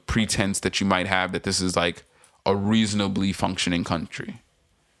kind of pretense that you might have that this is like a reasonably functioning country.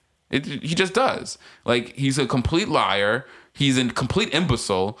 He just does. Like, he's a complete liar. He's a complete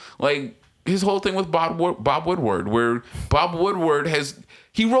imbecile. Like, his whole thing with Bob Woodward, where Bob Woodward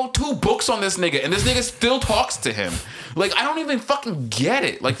he wrote 2 books on this nigga, and this nigga still talks to him. Like, I don't even fucking get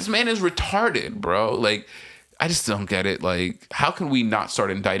it. Like, this man is retarded, bro. Like, I just don't get it. Like, how can we not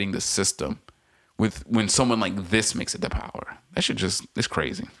start indicting the system when someone like this makes it the power? That shit it's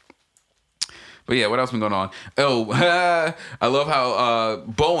crazy. But yeah, what else been going on? Oh, I love how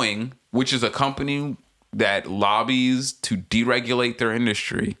Boeing, which is a company that lobbies to deregulate their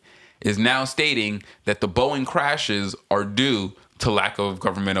industry, is now stating that the Boeing crashes are due to lack of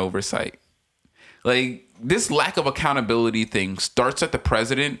government oversight. Like, this lack of accountability thing starts at the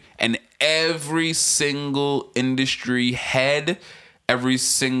president, and every single industry head, every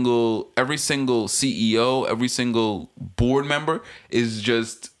single CEO, every single board member is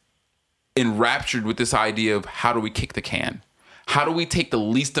just enraptured with this idea of how do we kick the can? How do we take the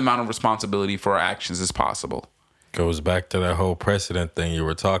least amount of responsibility for our actions as possible? Goes back to that whole precedent thing you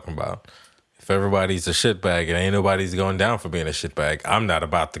were talking about. If everybody's a shitbag and ain't nobody's going down for being a shitbag, I'm not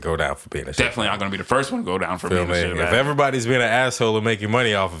about to go down for being a shitbag. Definitely not going to be the first one to go down for being a shitbag. If everybody's being an asshole and making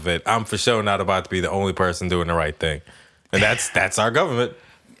money off of it, I'm for sure not about to be the only person doing the right thing. And that's our government.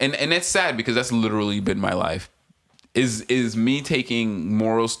 And it's sad because that's literally been my life. Is me taking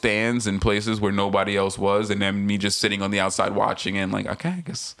moral stands in places where nobody else was, and then me just sitting on the outside watching and like, okay, I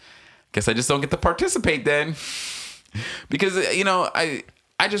guess I just don't get to participate then. Because, you know, I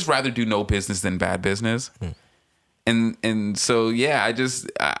just rather do no business than bad business. And so, yeah,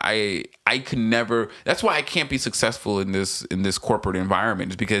 I could never, that's why I can't be successful in this corporate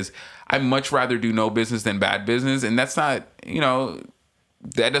environment, is because I much rather do no business than bad business. And that's not, you know,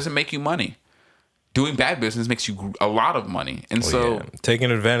 that doesn't make you money. Doing bad business makes you a lot of money. And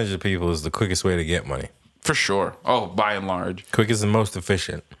taking advantage of people is the quickest way to get money. For sure. Oh, by and large. Quickest and most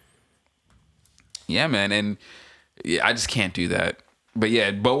efficient. Yeah, man. And yeah, I just can't do that. But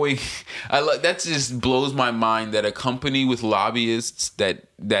yeah, Boeing, that just blows my mind that a company with lobbyists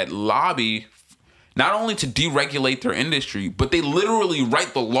that lobby not only to deregulate their industry, but they literally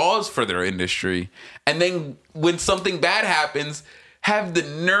write the laws for their industry. And then when something bad happens, have the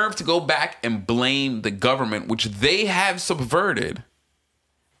nerve to go back and blame the government, which they have subverted,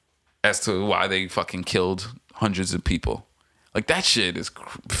 as to why they fucking killed hundreds of people. Like, that shit is...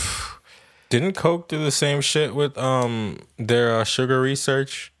 Didn't Coke do the same shit with their sugar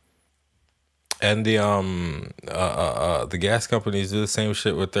research? And the gas companies do the same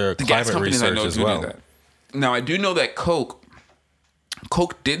shit with their climate research as well. That. Now, I do know that Coke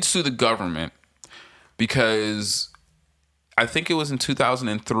did sue the government because I think it was in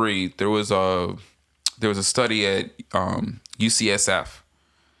 2003. There was a study at UCSF,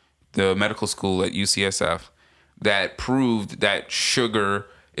 the medical school at UCSF, that proved that sugar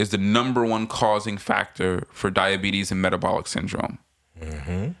is the number one causing factor for diabetes and metabolic syndrome.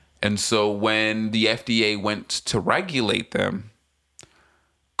 Mm-hmm. And so when the FDA went to regulate them,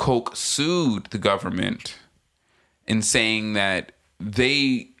 Coke sued the government in saying that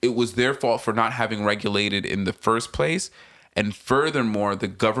it was their fault for not having regulated in the first place. And furthermore, the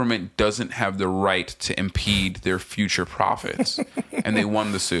government doesn't have the right to impede their future profits. And they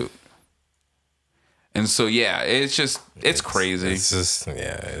won the suit. And so, yeah, it's crazy.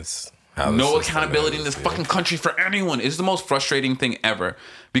 It's no accountability in this fucking country for anyone. It's the most frustrating thing ever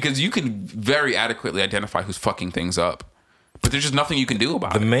because you can very adequately identify who's fucking things up, but there's just nothing you can do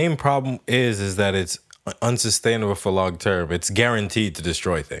about it. The main problem is that it's unsustainable for long term. It's guaranteed to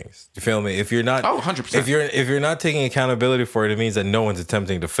destroy things. You feel me? If you're not 100%. If you're not taking accountability for it, it means that no one's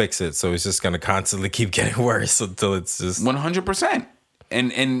attempting to fix it. So it's just going to constantly keep getting worse until it's just 100%.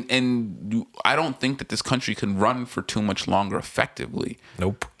 And I don't think that this country can run for too much longer effectively.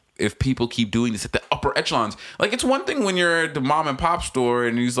 Nope. If people keep doing this at the upper echelons. Like, it's one thing when you're at the mom and pop store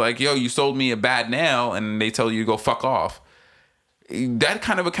and he's like, yo, you sold me a bad nail, and they tell you to go fuck off. That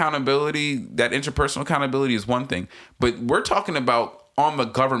kind of accountability, that interpersonal accountability is one thing. But we're talking about on the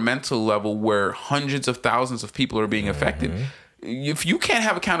governmental level where hundreds of thousands of people are being affected. If you can't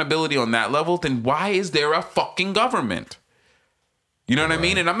have accountability on that level, then why is there a fucking government? You know what I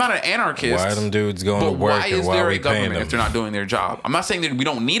mean? And I'm not an anarchist. Why are them dudes going to work? Why is there a government if they're not doing their job? I'm not saying that we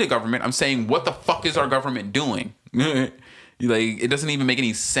don't need a government. I'm saying, what the fuck is our government doing? Like, it doesn't even make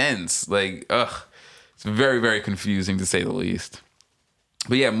any sense. Like, it's very, very confusing to say the least.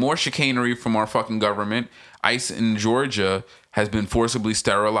 But yeah, more chicanery from our fucking government. ICE in Georgia has been forcibly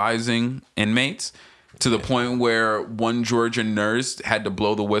sterilizing inmates to the point where one Georgia nurse had to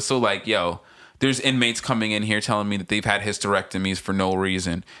blow the whistle like, yo, there's inmates coming in here telling me that they've had hysterectomies for no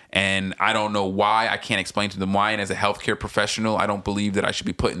reason. And I don't know why. I can't explain to them why. And as a healthcare professional, I don't believe that I should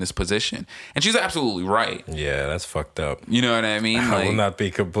be put in this position. And she's absolutely right. Yeah, that's fucked up. You know what I mean? I will not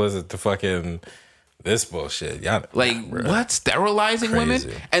be complicit to fucking this bullshit. Yeah, like, what? Sterilizing women?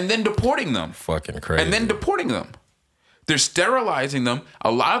 And then deporting them. Fucking crazy. And then deporting them. They're sterilizing them.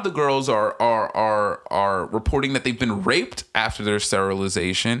 A lot of the girls are reporting that they've been raped after their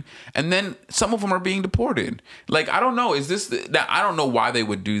sterilization, and then some of them are being deported. Like, I don't know. I don't know why they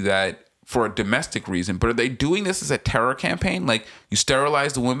would do that for a domestic reason, but are they doing this as a terror campaign? Like, you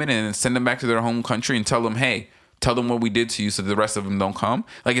sterilize the women and then send them back to their home country and tell them, hey, tell them what we did to you so the rest of them don't come?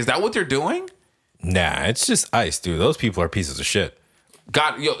 Like, is that what they're doing? Nah, it's just ICE, dude. Those people are pieces of shit.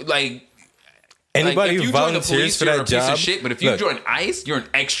 God, yo, like... Anybody who volunteers for that job, piece of shit, but if you join ICE, you're an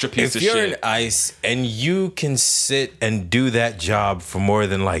extra piece of shit. If you're in ICE and you can sit and do that job for more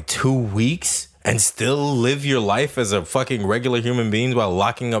than like 2 weeks and still live your life as a fucking regular human being while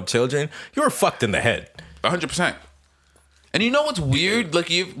locking up children, you're fucked in the head. 100%. And you know what's weird?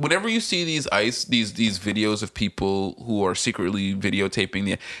 Like, whenever you see these these videos of people who are secretly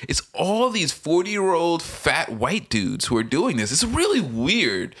videotaping it's all these 40-year-old fat white dudes who are doing this. It's really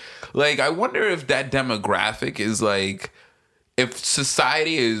weird. Like, I wonder if that demographic is like, if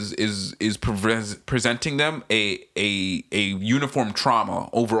society is presenting them a uniform trauma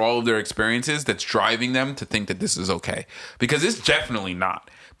over all of their experiences that's driving them to think that this is okay. Because it's definitely not.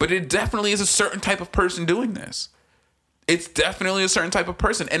 But it definitely is a certain type of person doing this. It's definitely a certain type of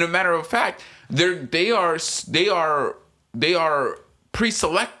person. And a matter of fact, they are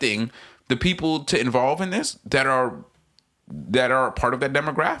pre-selecting the people to involve in this that are part of that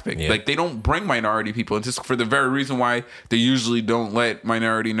demographic. Yeah. Like, they don't bring minority people. It's just for the very reason why they usually don't let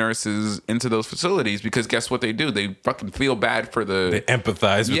minority nurses into those facilities, because guess what they do? They fucking feel bad for They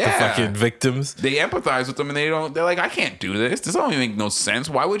empathize with the fucking victims. They empathize with them, and they're like, I can't do this. This don't even make no sense.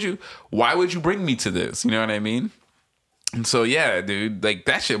 Why would you bring me to this? You know what I mean? And so, yeah, dude, like,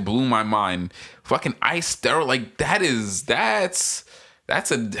 that shit blew my mind. Fucking ICE sterile, like, that's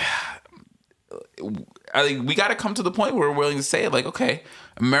a... I think we got to come to the point where we're willing to say it, like, okay,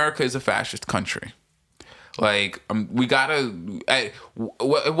 America is a fascist country. Like, we gotta. At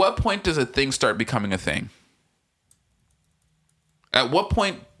what point does a thing start becoming a thing? At what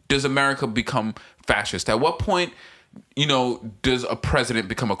point does America become fascist? At what point, does a president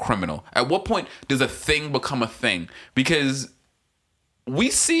become a criminal? At what point does a thing become a thing? Because we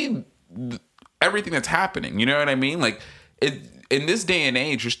see everything that's happening. You know what I mean? Like, in this day and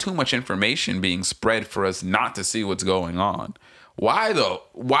age, there's too much information being spread for us not to see what's going on. Why though?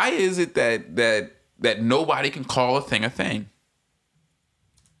 Why is it that nobody can call a thing a thing?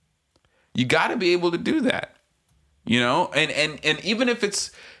 You got to be able to do that. And even if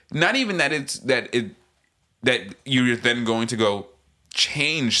it's not even that you're then going to go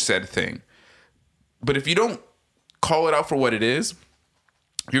change said thing, but if you don't call it out for what it is,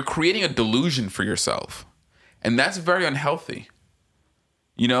 you're creating a delusion for yourself, and that's very unhealthy.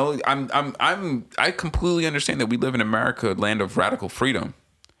 I completely understand that we live in America, land of radical freedom,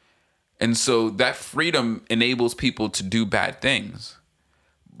 and so that freedom enables people to do bad things,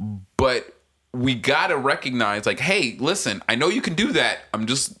 but we gotta recognize, like, hey, listen, I know you can do that.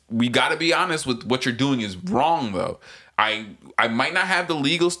 We gotta be honest with what you're doing is wrong, though. I might not have the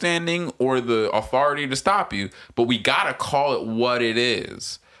legal standing or the authority to stop you, but we gotta call it what it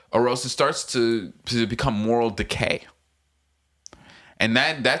is, or else it starts to become moral decay. And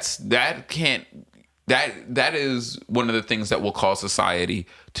that is one of the things that will cause society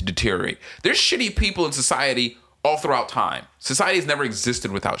to deteriorate. There's shitty people in society all throughout time. Society has never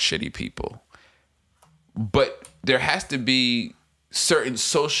existed without shitty people. But there has to be certain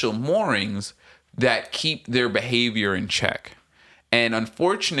social moorings that keep their behavior in check. And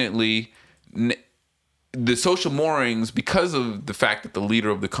unfortunately, the social moorings, because of the fact that the leader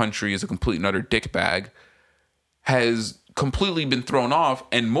of the country is a complete and utter dickbag, has completely been thrown off.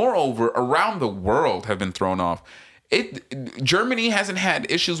 And moreover, around the world have been thrown off. Germany hasn't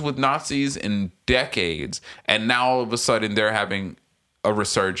had issues with Nazis in decades. And now all of a sudden they're having a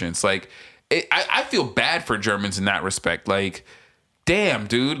resurgence. Like, I feel bad for Germans in that respect. Like, damn,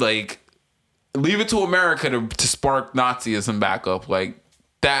 dude, like, leave it to America to spark Nazism back up. Like,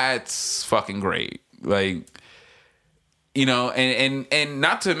 that's fucking great. Like, and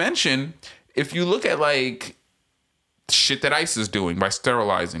not to mention, if you look at, like, shit that ICE is doing by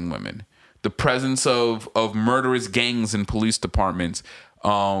sterilizing women, the presence of murderous gangs in police departments,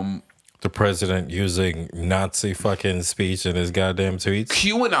 the president using Nazi fucking speech in his goddamn tweets.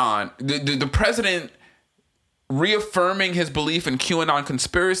 QAnon, the president reaffirming his belief in QAnon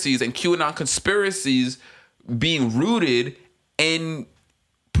conspiracies, and QAnon conspiracies being rooted in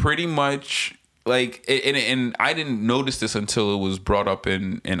pretty much, like, and I didn't notice this until it was brought up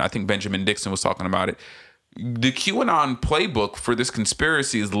in I think Benjamin Dixon was talking about it. The QAnon playbook for this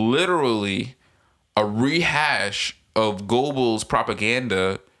conspiracy is literally a rehash of Goebbels'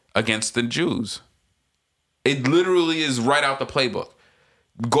 propaganda against the Jews. It literally is right out the playbook.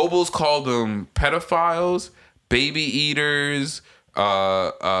 Goebbels called them pedophiles, baby eaters.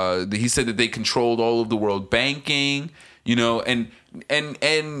 He said that they controlled all of the world banking, and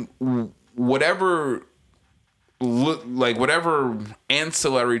whatever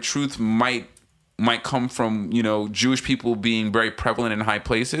ancillary truth might come from, Jewish people being very prevalent in high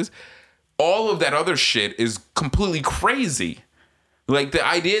places. All of that other shit is completely crazy. Like, the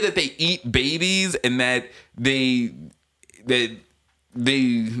idea that they eat babies and that they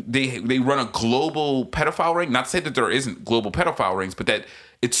run a global pedophile ring. Not to say that there isn't global pedophile rings, but that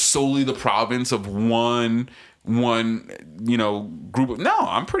it's solely the province of one group of. No,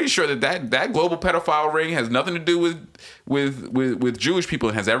 I'm pretty sure that global pedophile ring has nothing to do with Jewish people.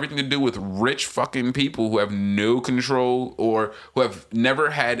 It has everything to do with rich fucking people who have no control or who have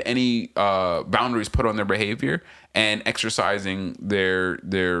never had any boundaries put on their behavior and exercising their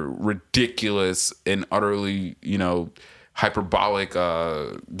ridiculous and utterly hyperbolic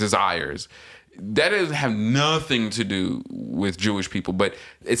desires. That doesn't have nothing to do with Jewish people, but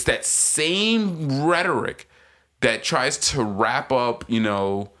it's that same rhetoric that tries to wrap up,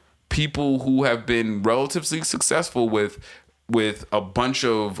 people who have been relatively successful with a bunch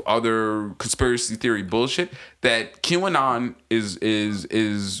of other conspiracy theory bullshit. That QAnon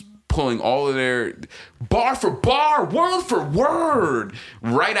is pulling all of their bar for bar, word for word,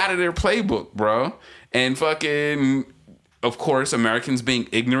 right out of their playbook, bro. And fucking, of course, Americans being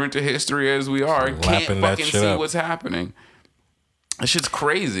ignorant to history as we are, can't fucking see what's happening. That shit's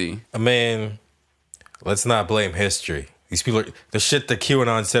crazy. I mean, let's not blame history. These people the shit that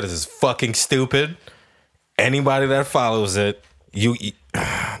QAnon said is fucking stupid. Anybody that follows it,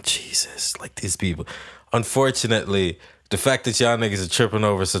 Jesus, like these people. Unfortunately, The fact that y'all niggas are tripping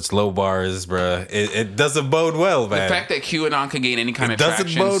over such low bars, bruh, it doesn't bode well, man. The fact that QAnon can gain any kind of traction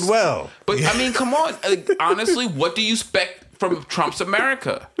doesn't bode well. But I mean, come on. Honestly, what do you expect from Trump's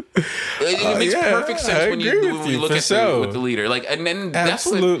America? It makes perfect sense when you look at with the leader. Like, and then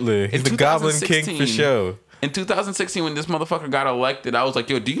absolutely, he's the Goblin King for show. In 2016, when this motherfucker got elected, I was like,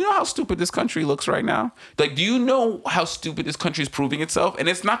 yo, do you know how stupid this country looks right now? Like, do you know how stupid this country is proving itself? And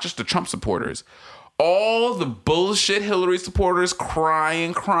it's not just the Trump supporters. All the bullshit Hillary supporters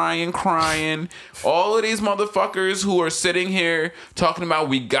crying. All of these motherfuckers who are sitting here talking about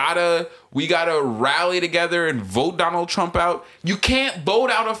we gotta rally together and vote Donald Trump out. You can't vote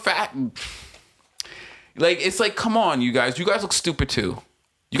out a fact. Like, it's like, come on, you guys. You guys look stupid too.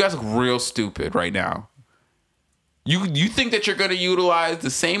 You guys look real stupid right now. You think that you're going to utilize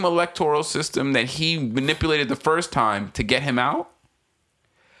the same electoral system that he manipulated the first time to get him out?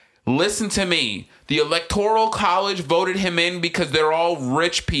 Listen to me. The Electoral College voted him in because they're all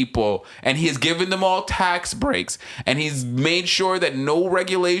rich people, and he has given them all tax breaks, and he's made sure that no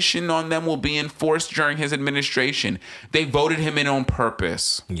regulation on them will be enforced during his administration. They voted him in on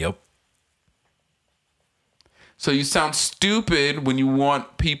purpose. Yep. So you sound stupid when you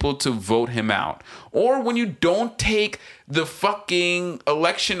want people to vote him out. Or when you don't take the fucking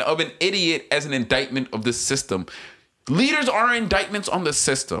election of an idiot as an indictment of the system. Leaders are indictments on the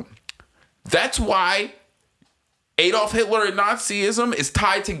system. That's why Adolf Hitler and Nazism is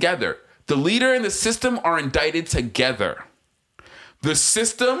tied together. The leader and the system are indicted together. The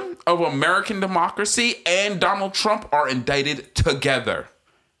system of American democracy and Donald Trump are indicted together.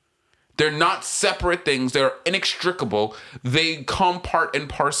 They're not separate things. They're inextricable. They come part and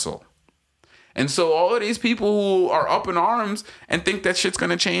parcel. And so all of these people who are up in arms and think that shit's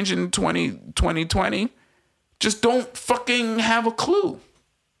going to change in 2020 just don't fucking have a clue.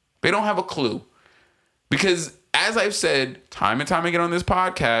 They don't have a clue. Because as I've said time and time again on this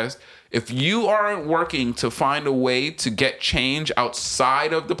podcast, if you aren't working to find a way to get change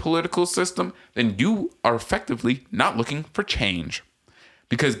outside of the political system, then you are effectively not looking for change.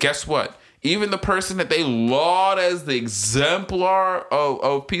 Because guess what? Even the person that they laud as the exemplar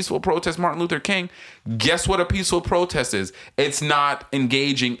of peaceful protest, Martin Luther King, guess what a peaceful protest is? It's not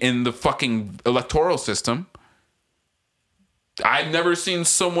engaging in the fucking electoral system. I've never seen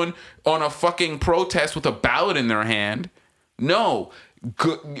someone on a fucking protest with a ballot in their hand. No.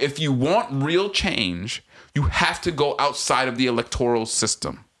 If you want real change, you have to go outside of the electoral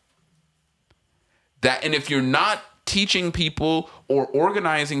system. And if you're not teaching people or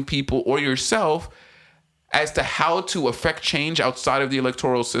organizing people or yourself as to how to affect change outside of the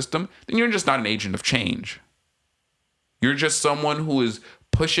electoral system, then you're just not an agent of change. You're just someone who is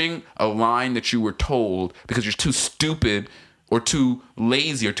pushing a line that you were told because you're too stupid or too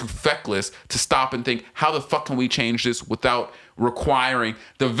lazy or too feckless to stop and think, how the fuck can we change this without requiring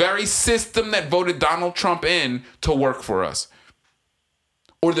the very system that voted Donald Trump in to work for us?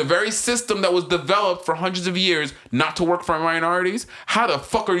 Or the very system that was developed for hundreds of years not to work for minorities? How the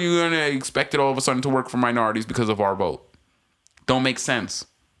fuck are you going to expect it all of a sudden to work for minorities because of our vote? Don't make sense.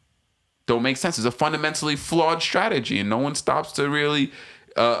 Don't make sense. It's a fundamentally flawed strategy, and no one stops to really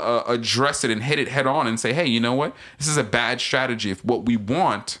address it and hit it head on and say, hey, you know what? This is a bad strategy if what we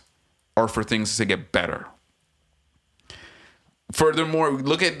want are for things to get better. Furthermore,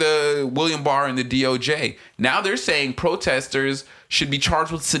 look at the William Barr and the DOJ. Now they're saying protesters should be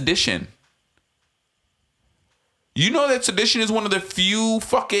charged with sedition. You know that sedition is one of the few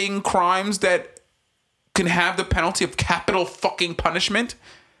fucking crimes that can have the penalty of capital fucking punishment.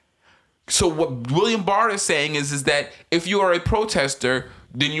 So what William Barr is saying is that if you are a protester,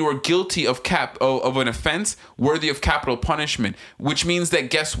 then you are guilty of an offense worthy of capital punishment, which means that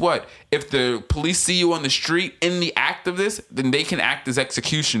guess what? If the police see you on the street in the act of this, then they can act as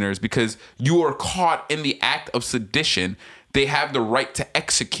executioners because you are caught in the act of sedition. They have the right to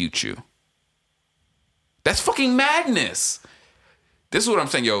execute you. That's fucking madness. This is what I'm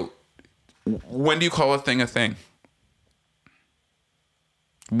saying, yo. When do you call a thing a thing?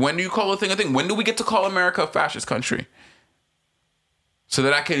 When do you call a thing a thing? When do we get to call America a fascist country? So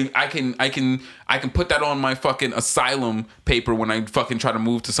that I can put that on my fucking asylum paper when I fucking try to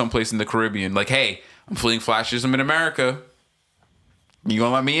move to someplace in the Caribbean. Like, hey, I'm fleeing fascism in America. You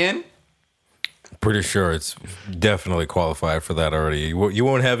gonna let me in? Pretty sure it's definitely qualified for that already. You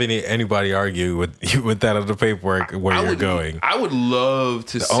won't have anybody argue with that on the paperwork where you're going. I would love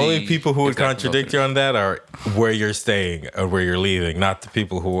to see. The only people who would contradict you on that are where you're staying or where you're leaving, not the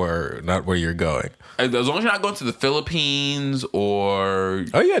people who are not where you're going. As long as you're not going to the Philippines or...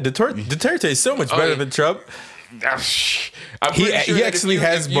 Oh, yeah. Duterte is so much better than Trump. I'm pretty sure he that actually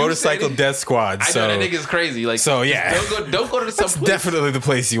has motorcycle death squads. I know that nigga's crazy. Like, so yeah, don't go to some That's place. definitely the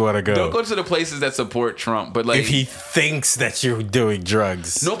place you want to go. Don't go to the places that support Trump. But like, if he thinks that you're doing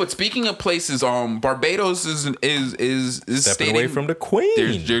drugs. No, but speaking of places, Barbados is stepping stating away from the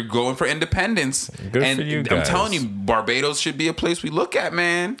Queen. They're going for independence. Good and for you I'm guys. telling you, Barbados should be a place we look at,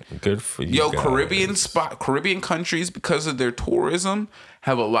 man. Good for you. Caribbean countries, because of their tourism,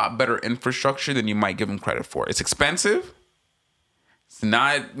 have a lot better infrastructure than you might give them credit for. It's expensive. It's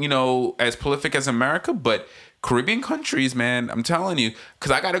not, as prolific as America, but Caribbean countries, man, I'm telling you,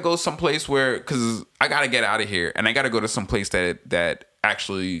 because I got to go someplace because I got to get out of here and I got to go to some place that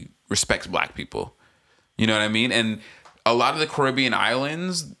actually respects black people. You know what I mean? And a lot of the Caribbean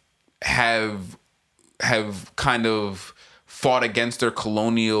islands have kind of fought against their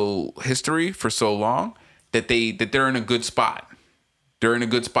colonial history for so long that they're in a good spot. They're in a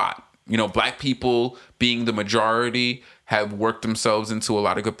good spot. Black people being the majority have worked themselves into a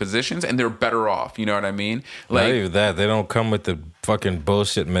lot of good positions and they're better off. You know what I mean? Like, not even that. They don't come with the fucking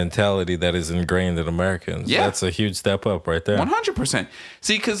bullshit mentality that is ingrained in Americans. Yeah. That's a huge step up right there. 100%.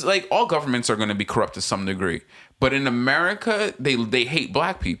 See, because like all governments are going to be corrupt to some degree. But in America, they hate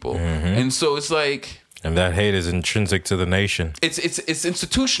black people. Mm-hmm. And so it's like... And that hate is intrinsic to the nation. It's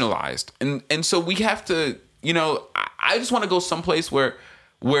institutionalized. And so we have to, I just want to go someplace where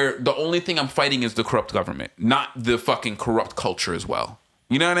the only thing I'm fighting is the corrupt government, not the fucking corrupt culture as well.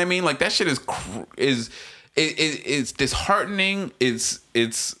 You know what I mean? Like that shit is disheartening. It's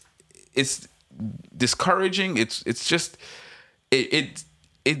discouraging. It's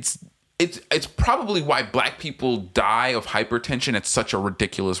probably why black people die of hypertension at such a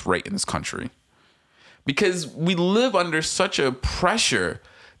ridiculous rate in this country. Because we live under such a pressure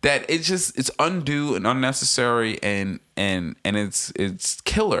that it's undue and unnecessary and it's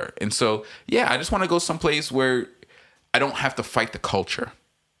killer. And so, yeah, I just want to go someplace where I don't have to fight the culture.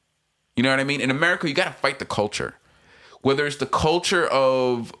 You know what I mean? In America, you got to fight the culture. Whether it's the culture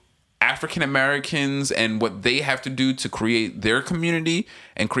of African Americans and what they have to do to create their community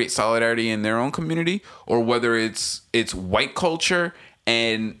and create solidarity in their own community, or whether it's white culture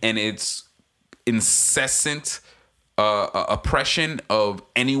and it's incessant oppression of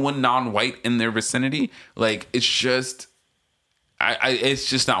anyone non-white in their vicinity. Like it's just it's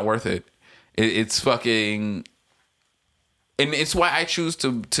just not worth it. It's fucking, and it's why I choose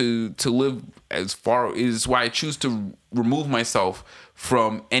to live as far, is why I choose to remove myself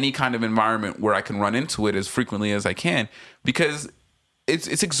from any kind of environment where I can run into it as frequently as I can, because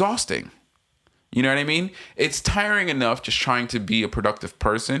it's exhausting. You know what I mean? It's tiring enough just trying to be a productive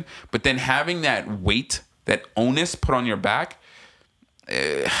person, but then having that weight, that onus put on your back,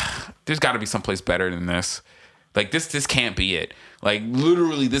 there's got to be someplace better than this. Like this can't be it. Like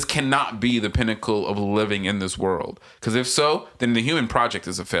literally, this cannot be the pinnacle of living in this world. Because if so, then the human project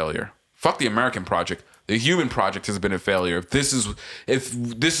is a failure. Fuck the American project. The human project has been a failure. If this is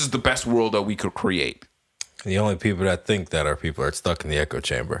the best world that we could create. The only people that think that are stuck in the echo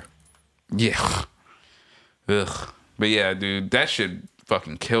chamber. Yeah. Ugh. But yeah, dude, that shit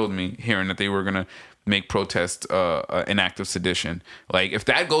fucking killed me hearing that they were gonna make protest an act of sedition. Like if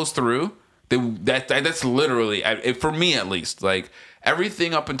that goes through, that's literally, for me at least, like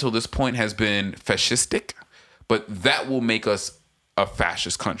everything up until this point has been fascistic, but that will make us a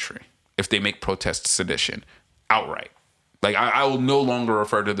fascist country if they make protest sedition outright. Like I will no longer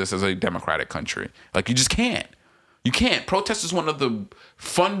refer to this as a democratic country. Like you just can't. You can't. Protest is one of the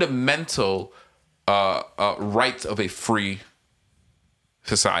fundamental rights of a free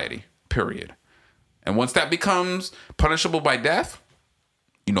society, period. And once that becomes punishable by death,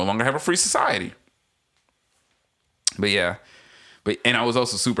 you no longer have a free society. But yeah. And I was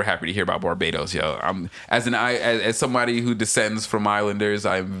also super happy to hear about Barbados, yo. As somebody who descends from islanders,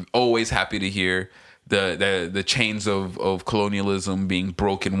 I'm always happy to hear the chains of colonialism being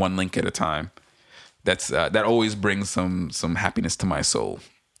broken one link at a time. That always brings some happiness to my soul.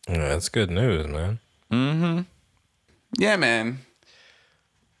 Yeah, that's good news, man. Mm-hmm. Yeah, man.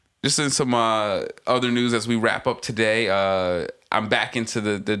 Just in some other news as we wrap up today, I'm back into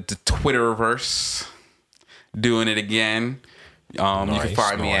the Twitterverse, doing it again. Nice, you can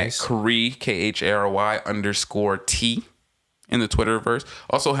find me at Khary, KHARY_T in the Twitterverse.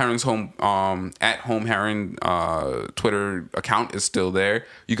 Also, Heron's home at Home Heron Twitter account is still there.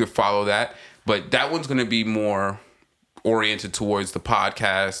 You could follow that, but that one's going to be more oriented towards the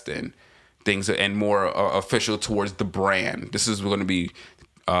podcast and things, and more official towards the brand. This is going to be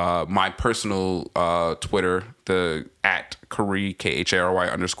my personal Twitter, the at Khary,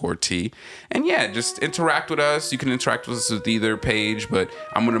 KHARY_T. And yeah, just interact with us. You can interact with us with either page, but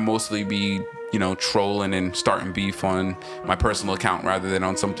I'm going to mostly be, trolling and starting beef on my personal account rather than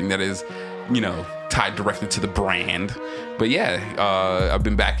on something that is, tied directly to the brand. But yeah, I've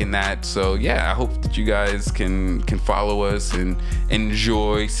been back in that. So yeah, I hope that you guys can follow us and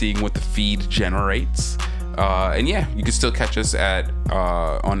enjoy seeing what the feed generates. And yeah, you can still catch us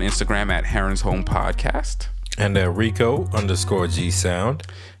on Instagram at Heron's Home Podcast. And Rico_G Sound.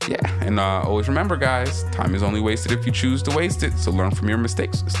 Yeah, and always remember, guys, time is only wasted if you choose to waste it. So learn from your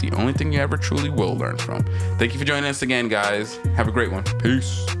mistakes. It's the only thing you ever truly will learn from. Thank you for joining us again, guys. Have a great one.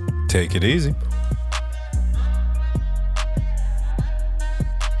 Peace. Take it easy.